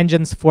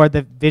engines for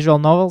the visual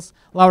novels.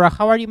 Laura,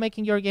 how are you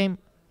making your game?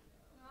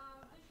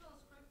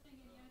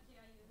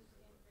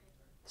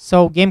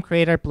 So game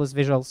creator plus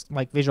visuals,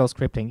 like visual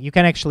scripting. You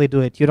can actually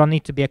do it. You don't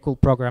need to be a cool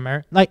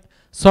programmer. Like,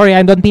 sorry,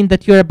 I don't mean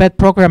that you're a bad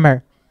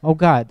programmer. Oh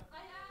God.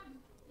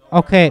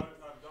 Okay.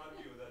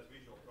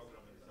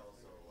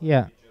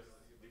 Yeah.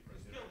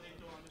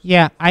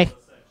 Yeah,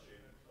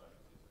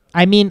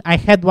 I mean, I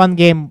had one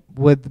game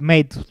with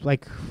made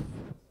like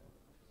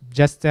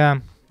just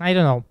I don't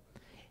know.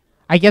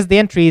 I guess the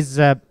entry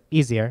is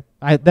easier.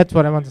 That's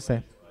what I want to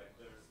say.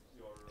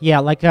 Yeah,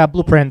 like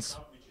blueprints.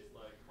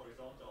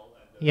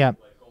 Yeah.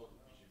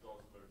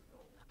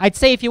 I'd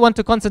say if you want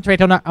to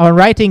concentrate on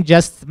writing,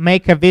 just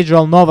make a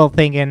visual novel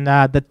thing in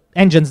the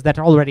engines that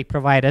are already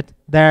provided.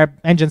 There are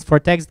engines for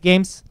text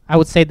games. I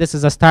would say this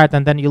is a start,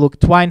 and then you look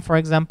Twine, for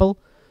example,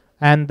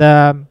 and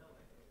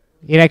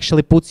it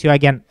actually puts you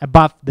again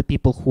above the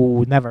people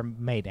who never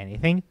made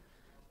anything,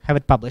 have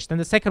it published. And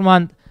the second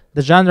one,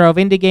 the genre of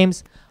indie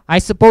games. I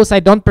suppose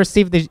I don't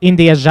perceive the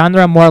indie as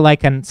genre, more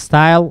like a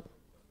style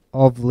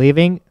of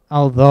living,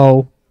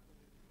 although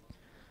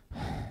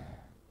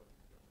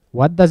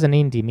what does an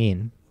indie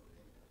mean?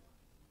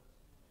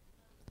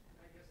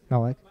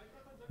 No, like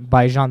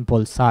by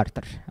Jean-Paul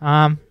Sartre.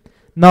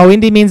 No,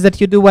 indie means that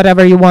you do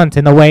whatever you want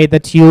in a way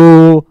that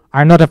you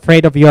are not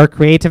afraid of your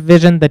creative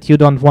vision, that you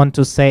don't want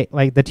to say,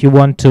 like that you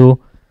want to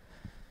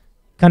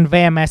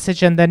convey a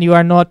message and then you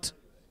are not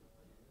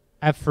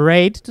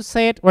afraid to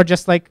say it, or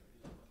just like,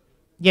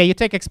 yeah, you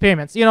take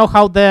experiments. You know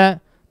how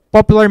the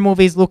popular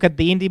movies look at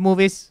the indie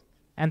movies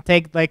and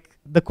take like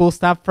the cool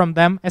stuff from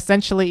them?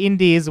 Essentially,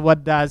 indie is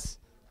what does.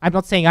 I'm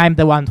not saying I'm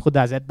the one who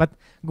does it, but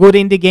good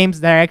indie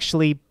games that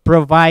actually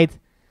provide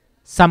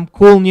some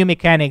cool new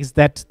mechanics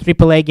that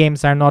AAA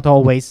games are not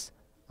always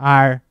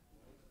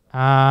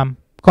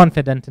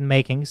confident in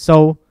making.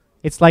 So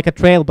it's like a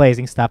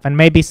trailblazing stuff, and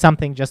maybe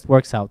something just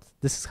works out.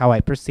 This is how I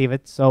perceive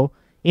it. So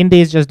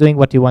indie is just doing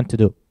what you want to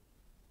do.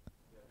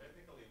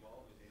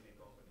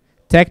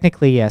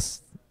 Technically,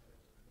 yes.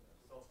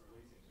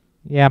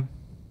 Yeah.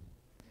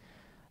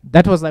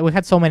 That was like, we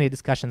had so many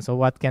discussions of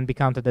what can be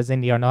counted as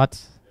indie or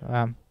not.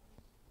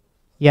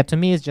 Yeah, to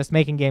me, it's just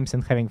making games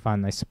and having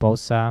fun, I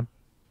suppose.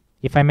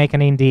 If I make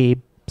an indie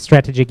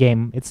strategy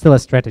game, it's still a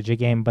strategy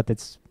game, but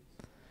it's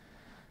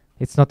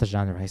not a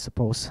genre, I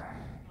suppose.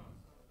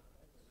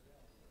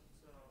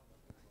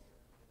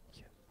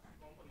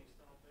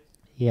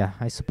 Yeah,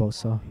 I suppose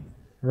so.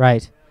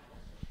 Right.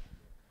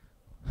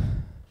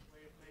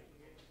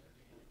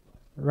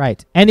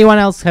 Right. Anyone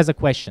else has a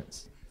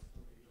questions?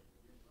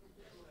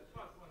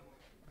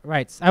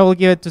 Right. I will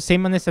give it to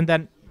Simonis and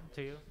then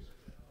to you.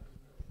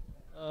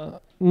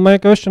 My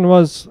question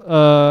was,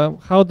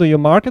 how do you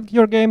market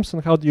your games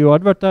and how do you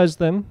advertise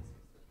them?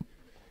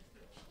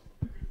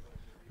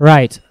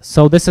 Right.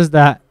 So this is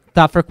the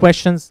tougher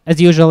questions. As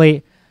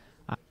usually,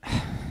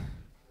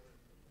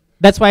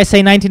 that's why I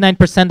say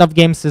 99% of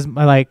games is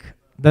like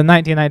the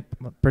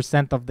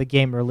 99% of the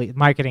game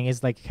marketing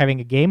is like having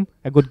a game,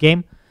 a good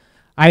game.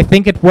 I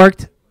think it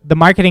worked. The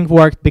marketing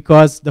worked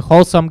because the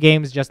wholesome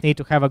games just need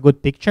to have a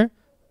good picture,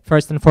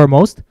 first and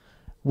foremost.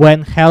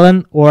 When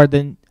Helen or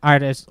the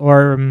artist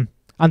or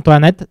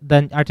Antoinette,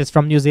 the artist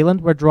from New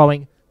Zealand, were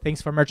drawing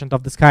things for Merchant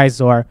of the Skies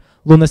or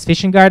Luna's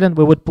Fishing Garden,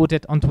 we would put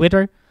it on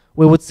Twitter.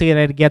 We would see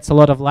that it gets a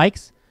lot of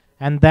likes,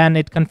 and then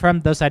it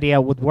confirmed this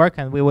idea would work,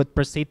 and we would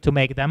proceed to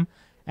make them.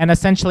 And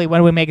essentially,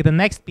 when we make the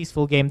next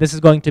peaceful game, this is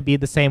going to be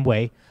the same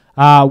way.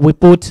 We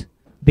put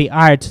the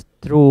art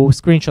through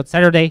Screenshot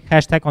Saturday,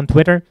 hashtag on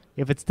Twitter,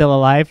 if it's still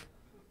alive,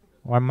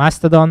 or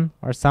Mastodon,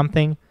 or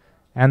something.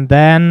 And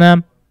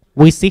then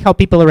we see how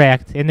people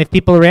react. And if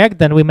people react,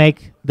 then we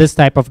make this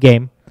type of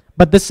game.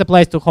 But this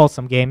applies to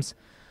wholesome games.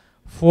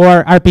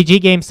 For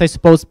RPG games, I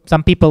suppose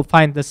some people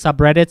find the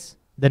subreddits,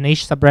 the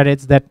niche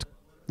subreddits that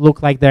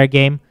look like their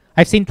game.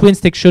 I've seen twin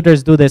stick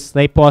shooters do this.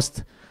 They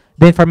post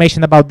the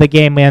information about the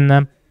game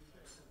in,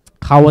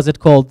 how was it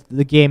called?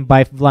 The game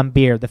by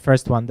Vladimir, the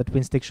first one, the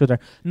twin stick shooter.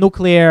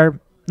 Nuclear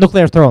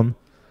Throne.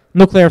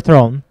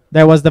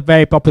 There was the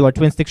very popular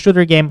twin stick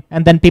shooter game,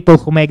 and then people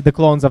who make the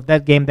clones of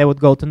that game, they would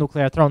go to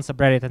Nuclear Throne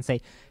subreddit and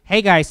say,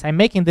 hey guys, I'm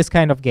making this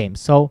kind of game.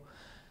 So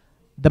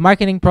the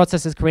marketing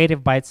process is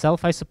creative by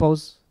itself, I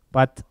suppose,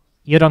 but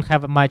you don't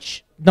have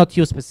much, not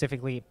you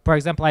specifically. For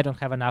example, I don't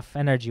have enough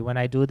energy when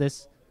I do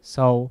this,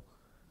 so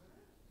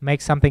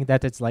make something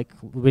that it's like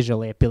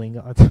visually appealing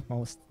at the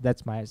most.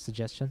 That's my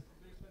suggestion.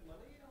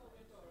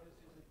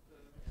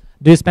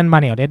 Do you spend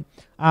money on it?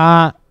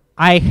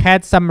 I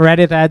had some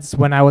Reddit ads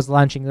when I was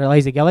launching the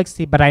Lazy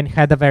Galaxy, but I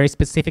had a very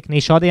specific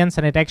niche audience,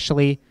 and it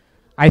actually,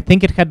 I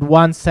think it had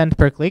 1 cent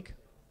per click,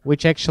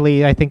 which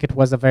actually I think it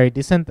was a very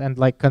decent and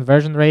like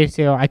conversion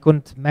ratio. I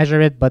couldn't measure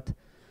it, but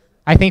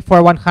I think for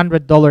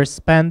 $100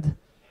 spend,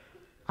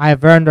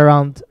 I've earned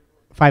around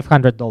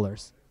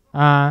 $500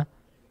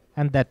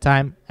 at that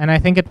time, and I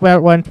think it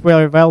went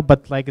really well.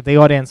 But like the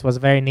audience was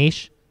very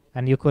niche,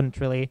 and you couldn't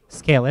really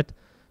scale it.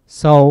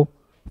 So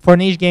for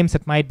niche games,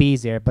 it might be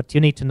easier, but you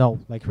need to know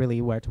like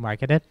really where to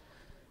market it.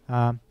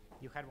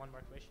 You had one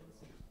more question.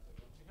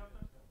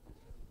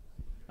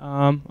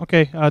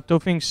 Okay, 2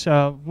 things.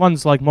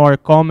 One's like more a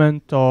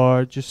comment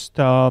or just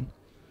how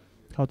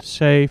to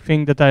say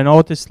thing that I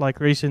noticed like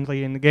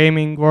recently in the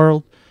gaming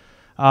world.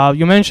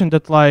 You mentioned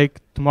that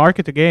like to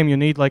market a game you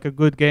need like a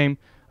good game.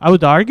 I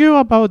would argue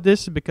about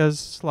this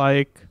because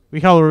like we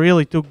have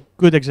really 2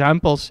 good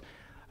examples,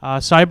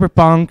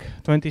 Cyberpunk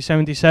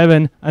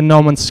 2077 and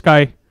No Man's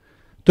Sky.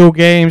 2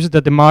 games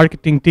that the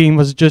marketing team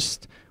was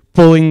just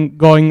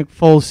going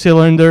full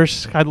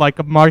cylinders, had like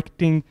a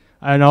marketing,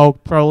 I don't know,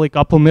 probably a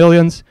couple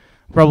millions,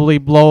 probably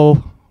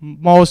blow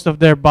most of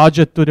their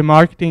budget to the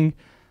marketing,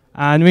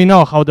 and we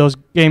know how those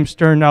games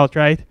turned out,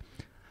 right?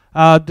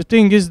 The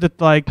thing is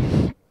that like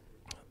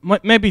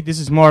maybe this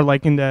is more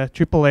like in the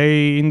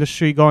AAA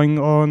industry going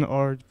on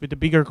or with the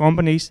bigger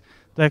companies,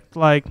 that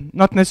like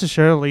not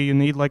necessarily you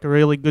need like a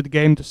really good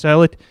game to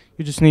sell it.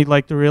 You just need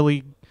like to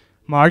really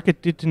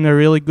market it in a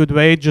really good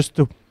way, just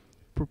to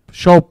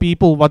show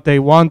people what they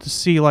want to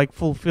see, like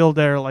fulfill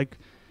their like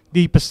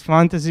deepest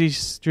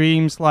fantasies,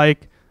 dreams,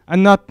 like,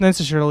 and not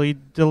necessarily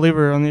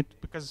deliver on it,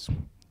 because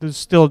there's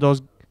still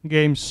those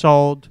games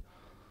sold.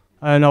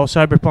 I know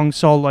Cyberpunk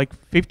sold like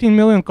 15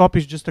 million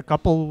copies just a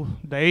couple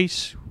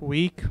days,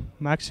 week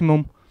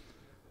maximum,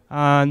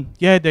 and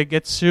yeah, they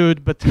get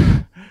sued, but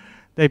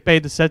they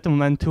paid the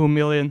settlement 2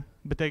 million,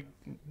 but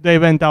they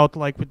went out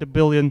like with $1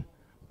 billion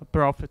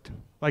profit,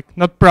 like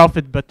not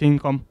profit but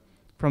income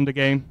from the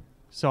game.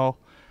 So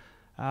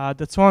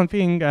that's one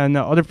thing. And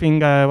the other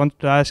thing I wanted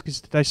to ask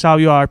is that I saw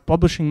you are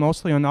publishing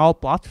mostly on all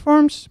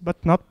platforms,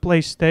 but not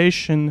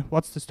PlayStation.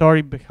 What's the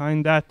story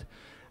behind that?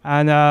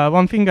 And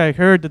one thing I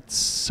heard that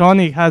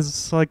Sony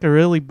has like a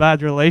really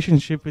bad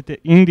relationship with the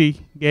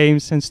indie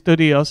games and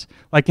studios,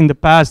 like in the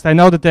past. I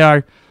know that they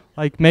are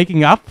like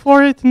making up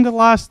for it in the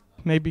last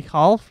maybe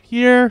half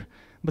year,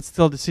 but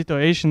still the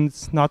situation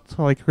is not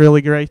like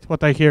really great,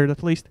 what I heard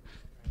at least.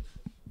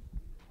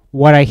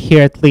 What I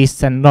hear at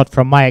least, and not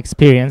from my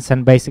experience,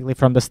 and basically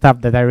from the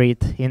stuff that I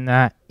read in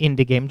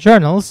indie game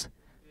journals,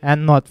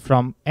 and not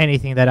from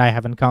anything that I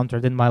have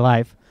encountered in my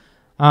life.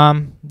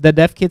 The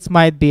dev kits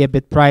might be a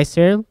bit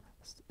pricier,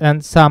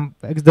 and some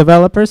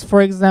developers,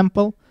 for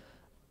example,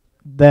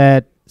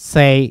 that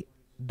say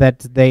that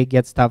they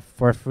get stuff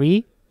for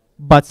free,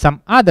 but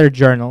some other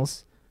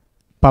journals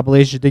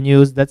publish the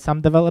news that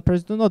some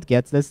developers do not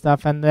get this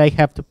stuff, and they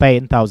have to pay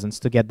in thousands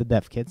to get the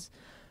dev kits.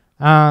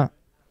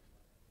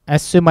 I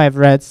assume I've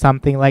read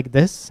something like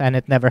this, and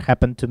it never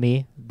happened to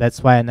me.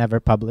 That's why I never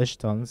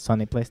published on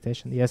Sony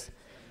PlayStation. Yes.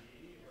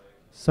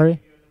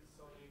 Sorry?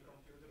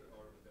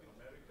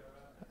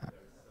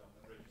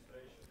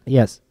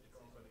 Yes.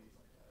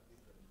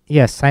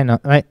 Yes, I know.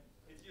 Right.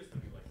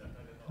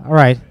 All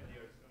right.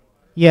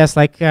 Yes,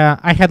 like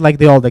I had like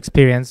the old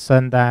experience,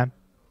 and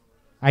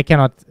I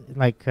cannot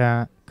like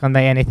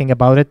convey anything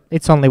about it.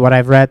 It's only what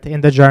I've read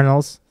in the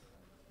journals.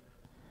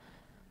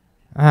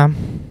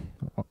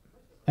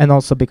 And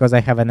also because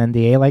I have an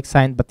NDA like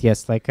signed, but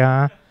yes, like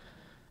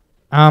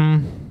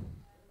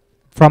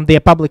from the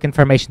public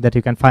information that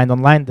you can find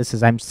online, this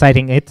is, I'm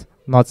citing it,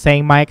 not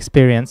saying my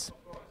experience.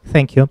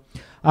 Thank you.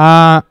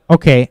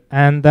 Okay,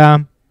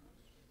 and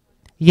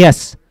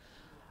yes,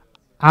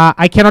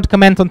 I cannot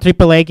comment on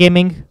AAA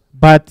gaming,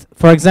 but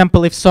for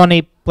example, if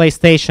Sony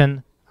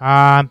PlayStation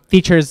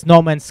features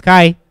No Man's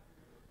Sky,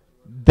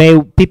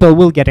 people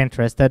will get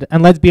interested.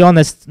 And let's be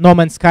honest, No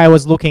Man's Sky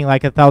was looking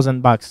like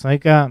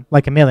 $1,000,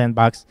 like $1 million.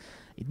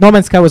 No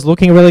Man's Sky was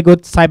looking really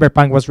good.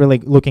 Cyberpunk was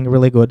looking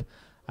really good.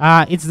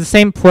 It's the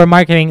same for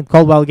marketing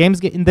Coldwild Games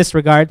in this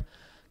regard.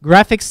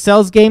 Graphics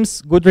sells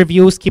games, good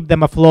reviews keep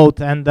them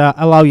afloat and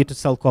allow you to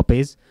sell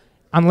copies.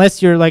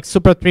 Unless you're like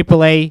super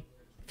AAA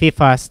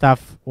FIFA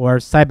stuff or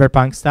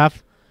Cyberpunk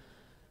stuff,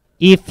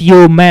 if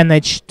you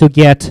manage to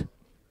get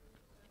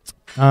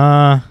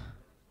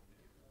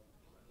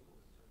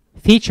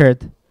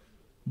featured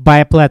by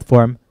a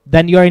platform,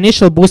 then your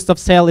initial boost of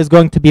sale is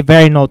going to be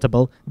very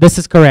notable. This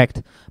is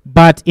correct.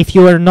 But if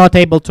you are not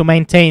able to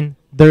maintain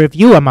the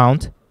review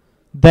amount,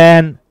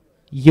 then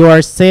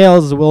your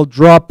sales will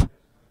drop.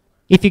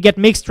 If you get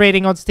mixed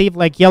rating on Steam,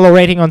 like yellow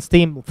rating on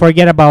Steam,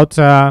 forget about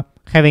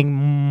having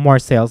more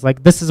sales.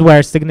 Like this is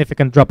where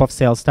significant drop of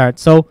sales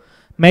starts. So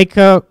make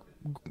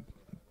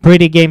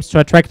pretty games to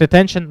attract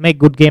attention, make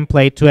good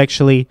gameplay to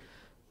actually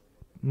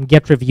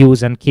get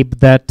reviews and keep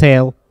the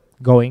tail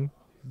going.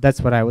 That's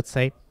what I would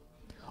say.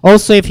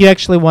 Also, if you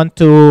actually want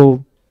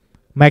to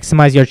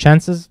maximize your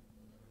chances,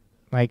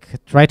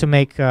 like try to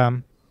make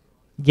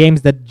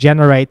games that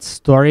generate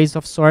stories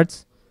of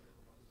sorts.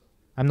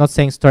 I'm not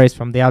saying stories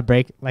from the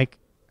Outbreak, like,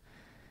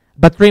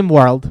 but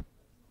RimWorld.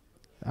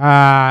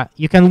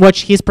 You can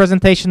watch his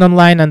presentation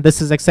online, and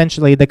this is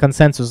essentially the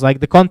consensus. Like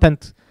the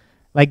content,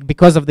 like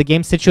because of the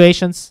game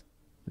situations,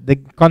 the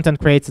content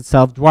creates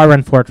itself.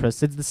 Dwarven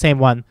Fortress, it's the same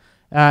one.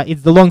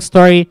 It's the long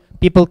story.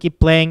 People keep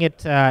playing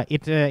it.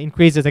 It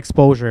increases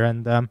exposure,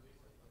 and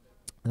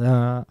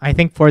I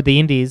think for the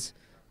indies,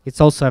 it's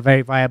also a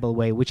very viable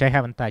way, which I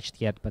haven't touched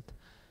yet. But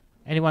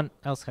anyone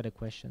else had a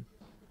question?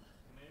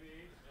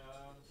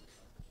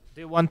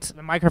 Do you want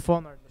a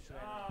microphone or?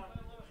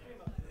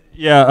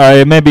 Yeah,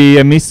 I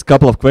missed a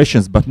couple of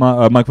questions, but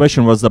my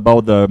question was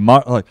about the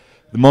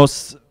the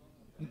most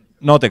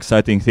not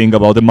exciting thing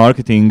about the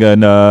marketing,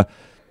 and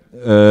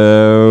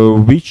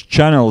which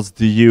channels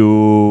do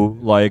you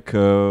like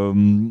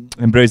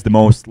embrace the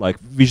most? Like,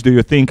 which do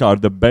you think are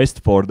the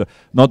best for the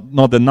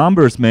not the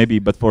numbers maybe,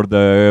 but for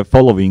the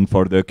following,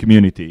 for the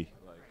community?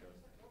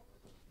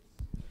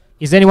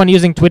 Is anyone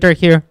using Twitter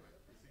here?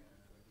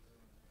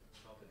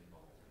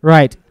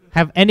 Right.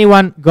 Have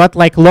anyone got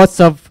like lots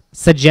of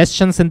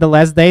suggestions in the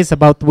last days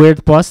about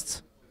weird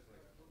posts?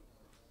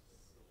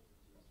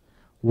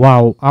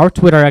 Wow, our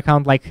Twitter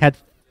account like had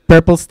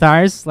purple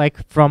stars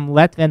like from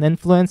Latvian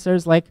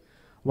influencers, like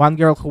one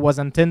girl who was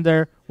on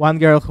Tinder, one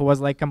girl who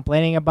was like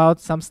complaining about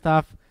some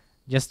stuff,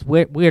 just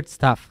weird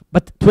stuff.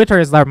 But Twitter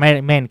is our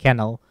main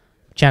channel.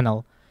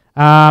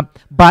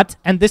 But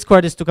and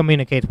Discord is to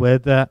communicate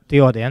with the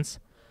audience.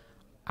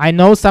 I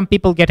know some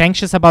people get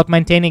anxious about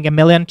maintaining 1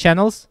 million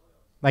channels,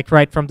 like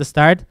right from the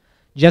start.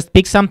 Just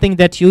pick something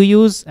that you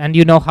use and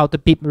you know how to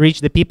reach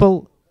the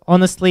people.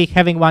 Honestly,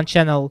 having one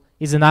channel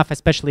is enough,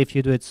 especially if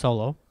you do it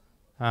solo.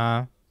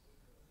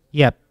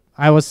 Yeah,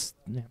 I was.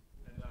 Yeah.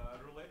 And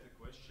related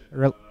question.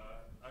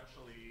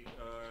 Actually,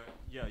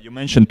 yeah, you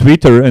mentioned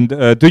Twitter, and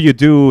do you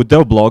do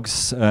dev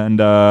blogs? And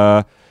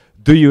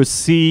do you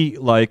see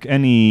like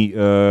any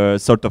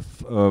sort of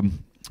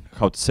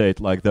how to say it,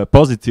 like the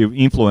positive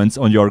influence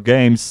on your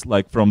games,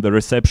 like from the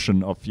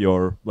reception of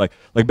your like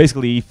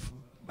basically, if,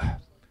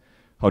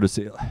 how to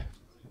say,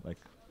 like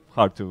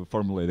hard to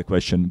formulate the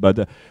question,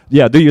 but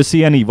yeah, do you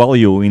see any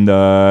value in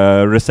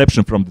the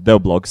reception from the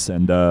dev blogs?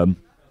 And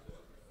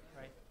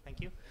right, thank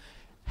you.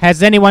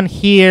 Has anyone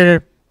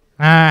here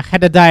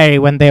had a diary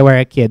when they were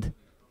a kid,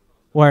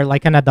 or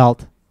like an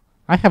adult?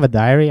 I have a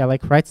diary. I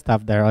like write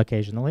stuff there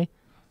occasionally.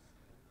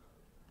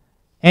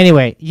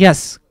 Anyway,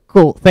 yes,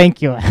 cool.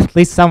 Thank you. At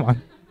least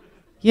someone.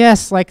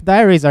 Yes, like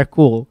diaries are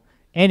cool.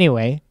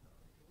 Anyway,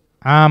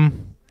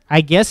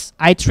 I guess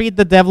I treat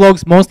the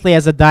devlogs mostly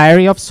as a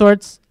diary of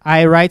sorts.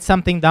 I write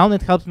something down.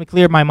 It helps me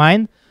clear my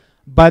mind,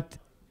 but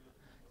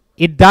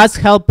it does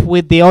help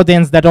with the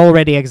audience that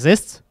already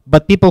exists.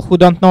 But people who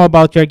don't know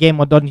about your game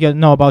or don't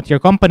know about your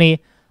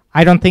company,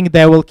 I don't think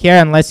they will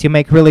care unless you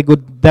make really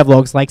good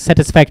devlogs like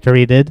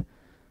Satisfactory did.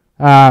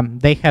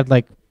 They had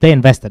like, they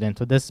invested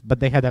into this, but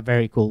they had a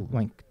very cool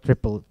like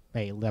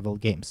AAA level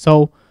game.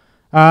 So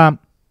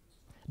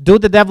do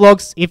the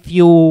devlogs if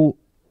you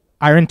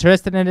are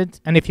interested in it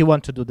and if you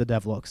want to do the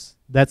devlogs.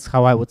 That's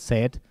how I would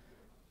say it.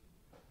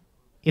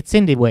 It's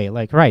indie way,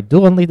 like, right,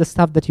 do only the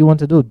stuff that you want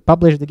to do.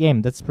 Publish the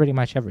game, that's pretty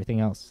much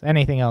everything else.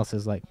 Anything else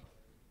is like...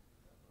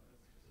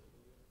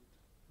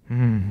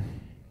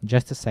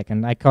 Just a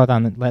second, I caught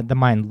on the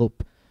mind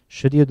loop.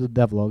 Should you do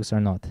devlogs or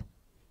not?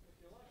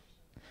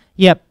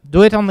 Yep,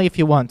 do it only if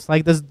you want.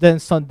 Like this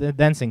the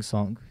dancing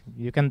song.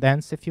 You can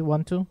dance if you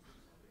want to.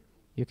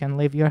 You can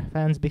leave your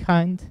friends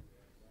behind.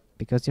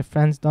 Because your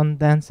friends don't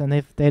dance, and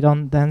if they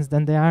don't dance,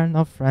 then they are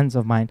no friends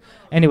of mine.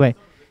 Anyway,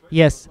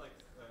 yes.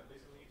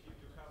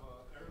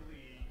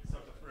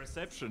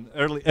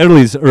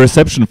 Early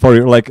reception for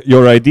your like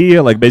your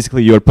idea, like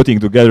basically you're putting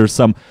together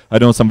some, I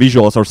don't know, some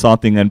visuals or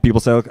something, and people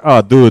say like,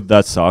 oh dude,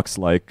 that sucks,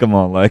 like come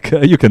on, like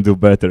you can do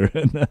better.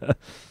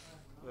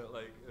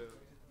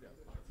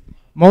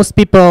 Most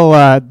people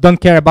don't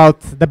care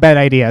about the bad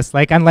ideas,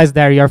 like unless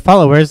they're your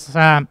followers.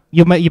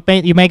 You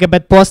make a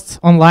bad post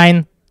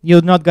online,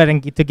 you're not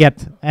going to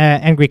get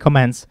angry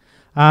comments.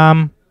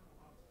 When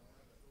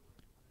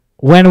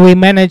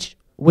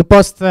we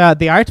post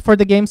the art for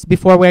the games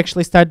before we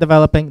actually start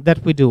developing,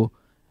 that we do.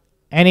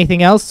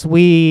 Anything else,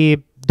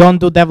 we don't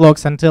do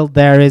devlogs until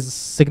there is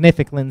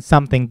significantly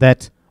something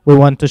that we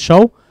want to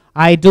show.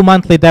 I do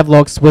monthly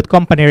devlogs with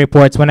company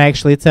reports when I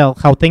actually tell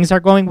how things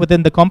are going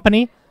within the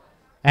company.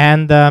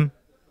 And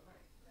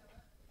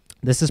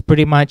this is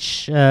pretty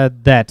much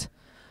that.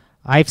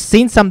 I've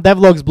seen some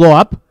devlogs blow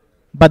up,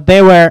 but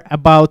they were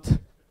about...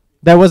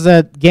 There was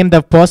a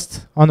Gamedev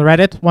post on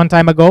Reddit one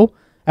time ago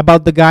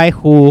about the guy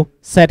who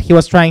said he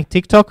was trying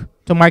TikTok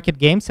to market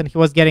games, and he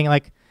was getting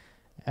like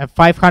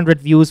 500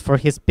 views for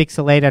his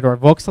pixelated or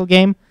voxel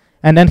game,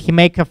 and then he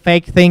make a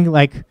fake thing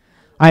like,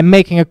 I'm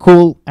making a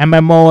cool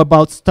MMO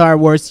about Star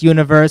Wars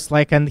universe,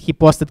 like, and he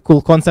posted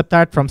cool concept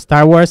art from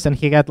Star Wars, and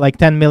he got like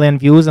 10 million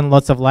views and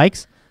lots of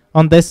likes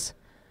on this.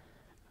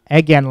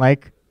 Again,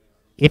 like,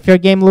 if your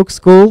game looks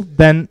cool,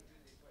 then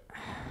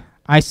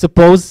I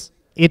suppose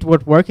it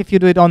would work if you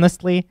do it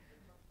honestly,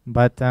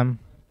 but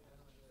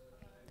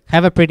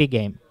have a pretty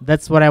game.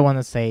 That's what I want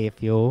to say.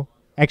 If you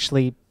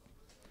actually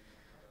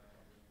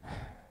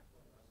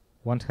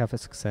won't have a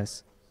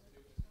success.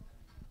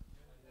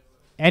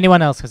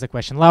 Anyone else has a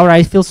question? Laura,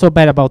 I feel so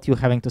bad about you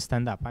having to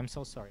stand up. I'm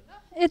so sorry.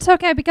 It's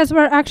okay because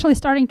we're actually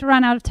starting to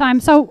run out of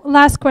time. So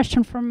last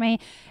question from me.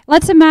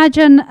 Let's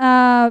imagine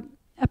a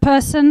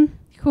person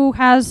who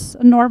has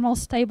a normal,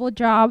 stable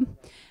job,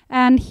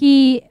 and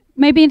he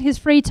maybe in his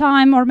free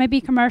time or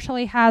maybe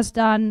commercially has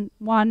done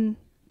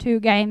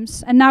 1-2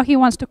 games, and now he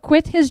wants to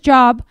quit his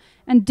job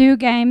and do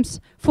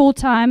games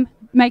full-time,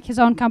 make his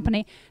own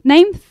company.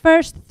 Name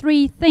first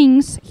 3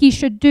 things he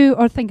should do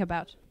or think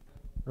about.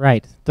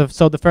 Right.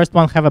 So the first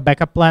one, have a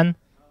backup plan,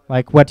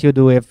 like what you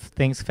do if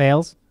things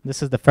fails.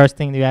 This is the first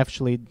thing you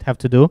actually have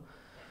to do.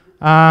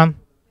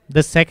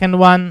 The second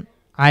one,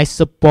 I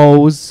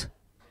suppose.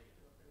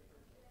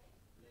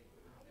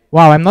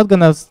 Wow, I'm not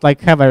gonna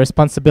like have a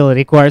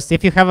responsibility course.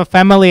 If you have a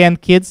family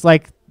and kids,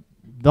 like,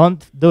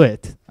 don't do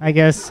it. I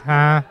guess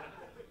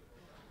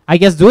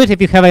do it if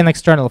you have an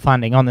external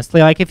funding.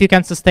 Honestly, like if you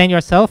can sustain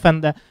yourself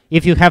and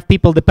if you have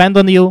people depend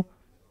on you,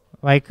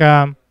 like.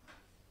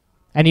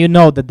 And you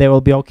know that they will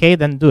be okay,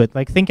 then do it.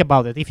 Like, think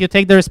about it. If you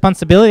take the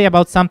responsibility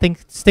about something,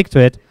 stick to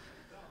it.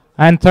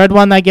 And third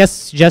one, I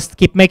guess, just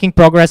keep making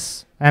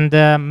progress and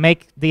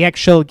make the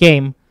actual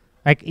game.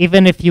 Like,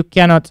 even if you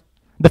cannot,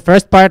 the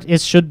first part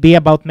should be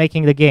about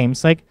making the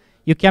games. Like,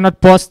 you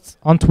cannot post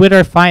on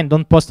Twitter, fine,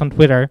 don't post on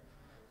Twitter.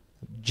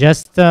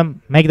 Just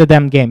make the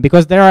damn game.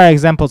 Because there are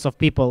examples of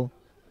people,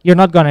 you're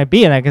not going to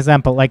be an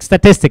example, like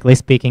statistically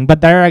speaking,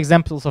 but there are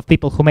examples of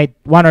people who made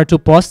 1 or 2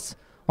 posts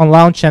on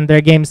launch and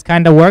their games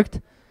kind of worked.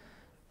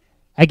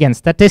 Again,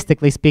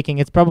 statistically speaking,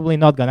 it's probably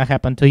not gonna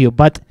happen to you.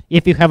 But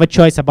if you have a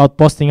choice about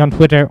posting on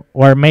Twitter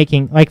or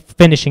making, like,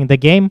 finishing the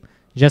game,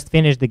 just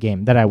finish the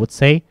game. That I would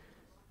say.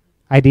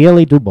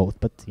 Ideally, do both.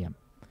 But yeah.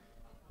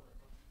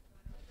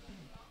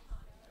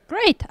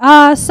 Great.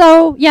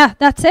 So yeah,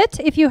 that's it.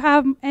 If you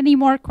have any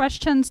more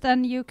questions,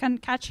 then you can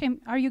catch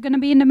him. Are you gonna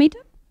be in the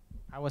meetup?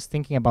 I was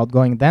thinking about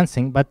going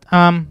dancing, but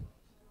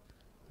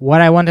what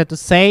I wanted to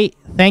say,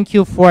 thank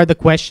you for the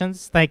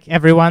questions, like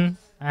everyone,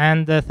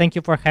 and thank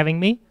you for having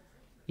me.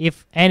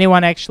 If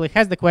anyone actually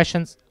has the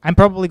questions, I'm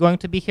probably going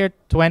to be here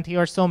 20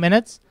 or so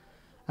minutes.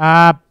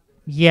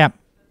 Yeah,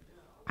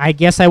 I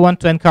guess I want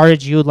to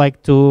encourage you,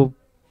 like, to...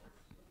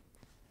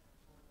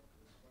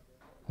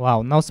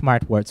 Wow, no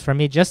smart words for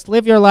me. Just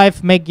live your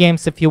life, make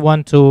games if you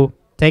want to,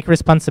 take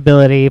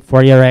responsibility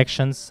for your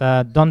actions,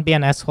 don't be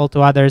an asshole to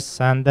others,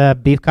 and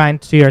be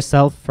kind to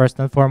yourself first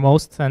and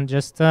foremost, and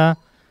just...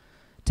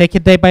 take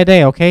it day by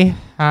day, okay?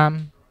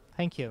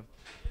 Thank you.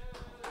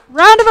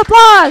 Round of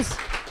applause.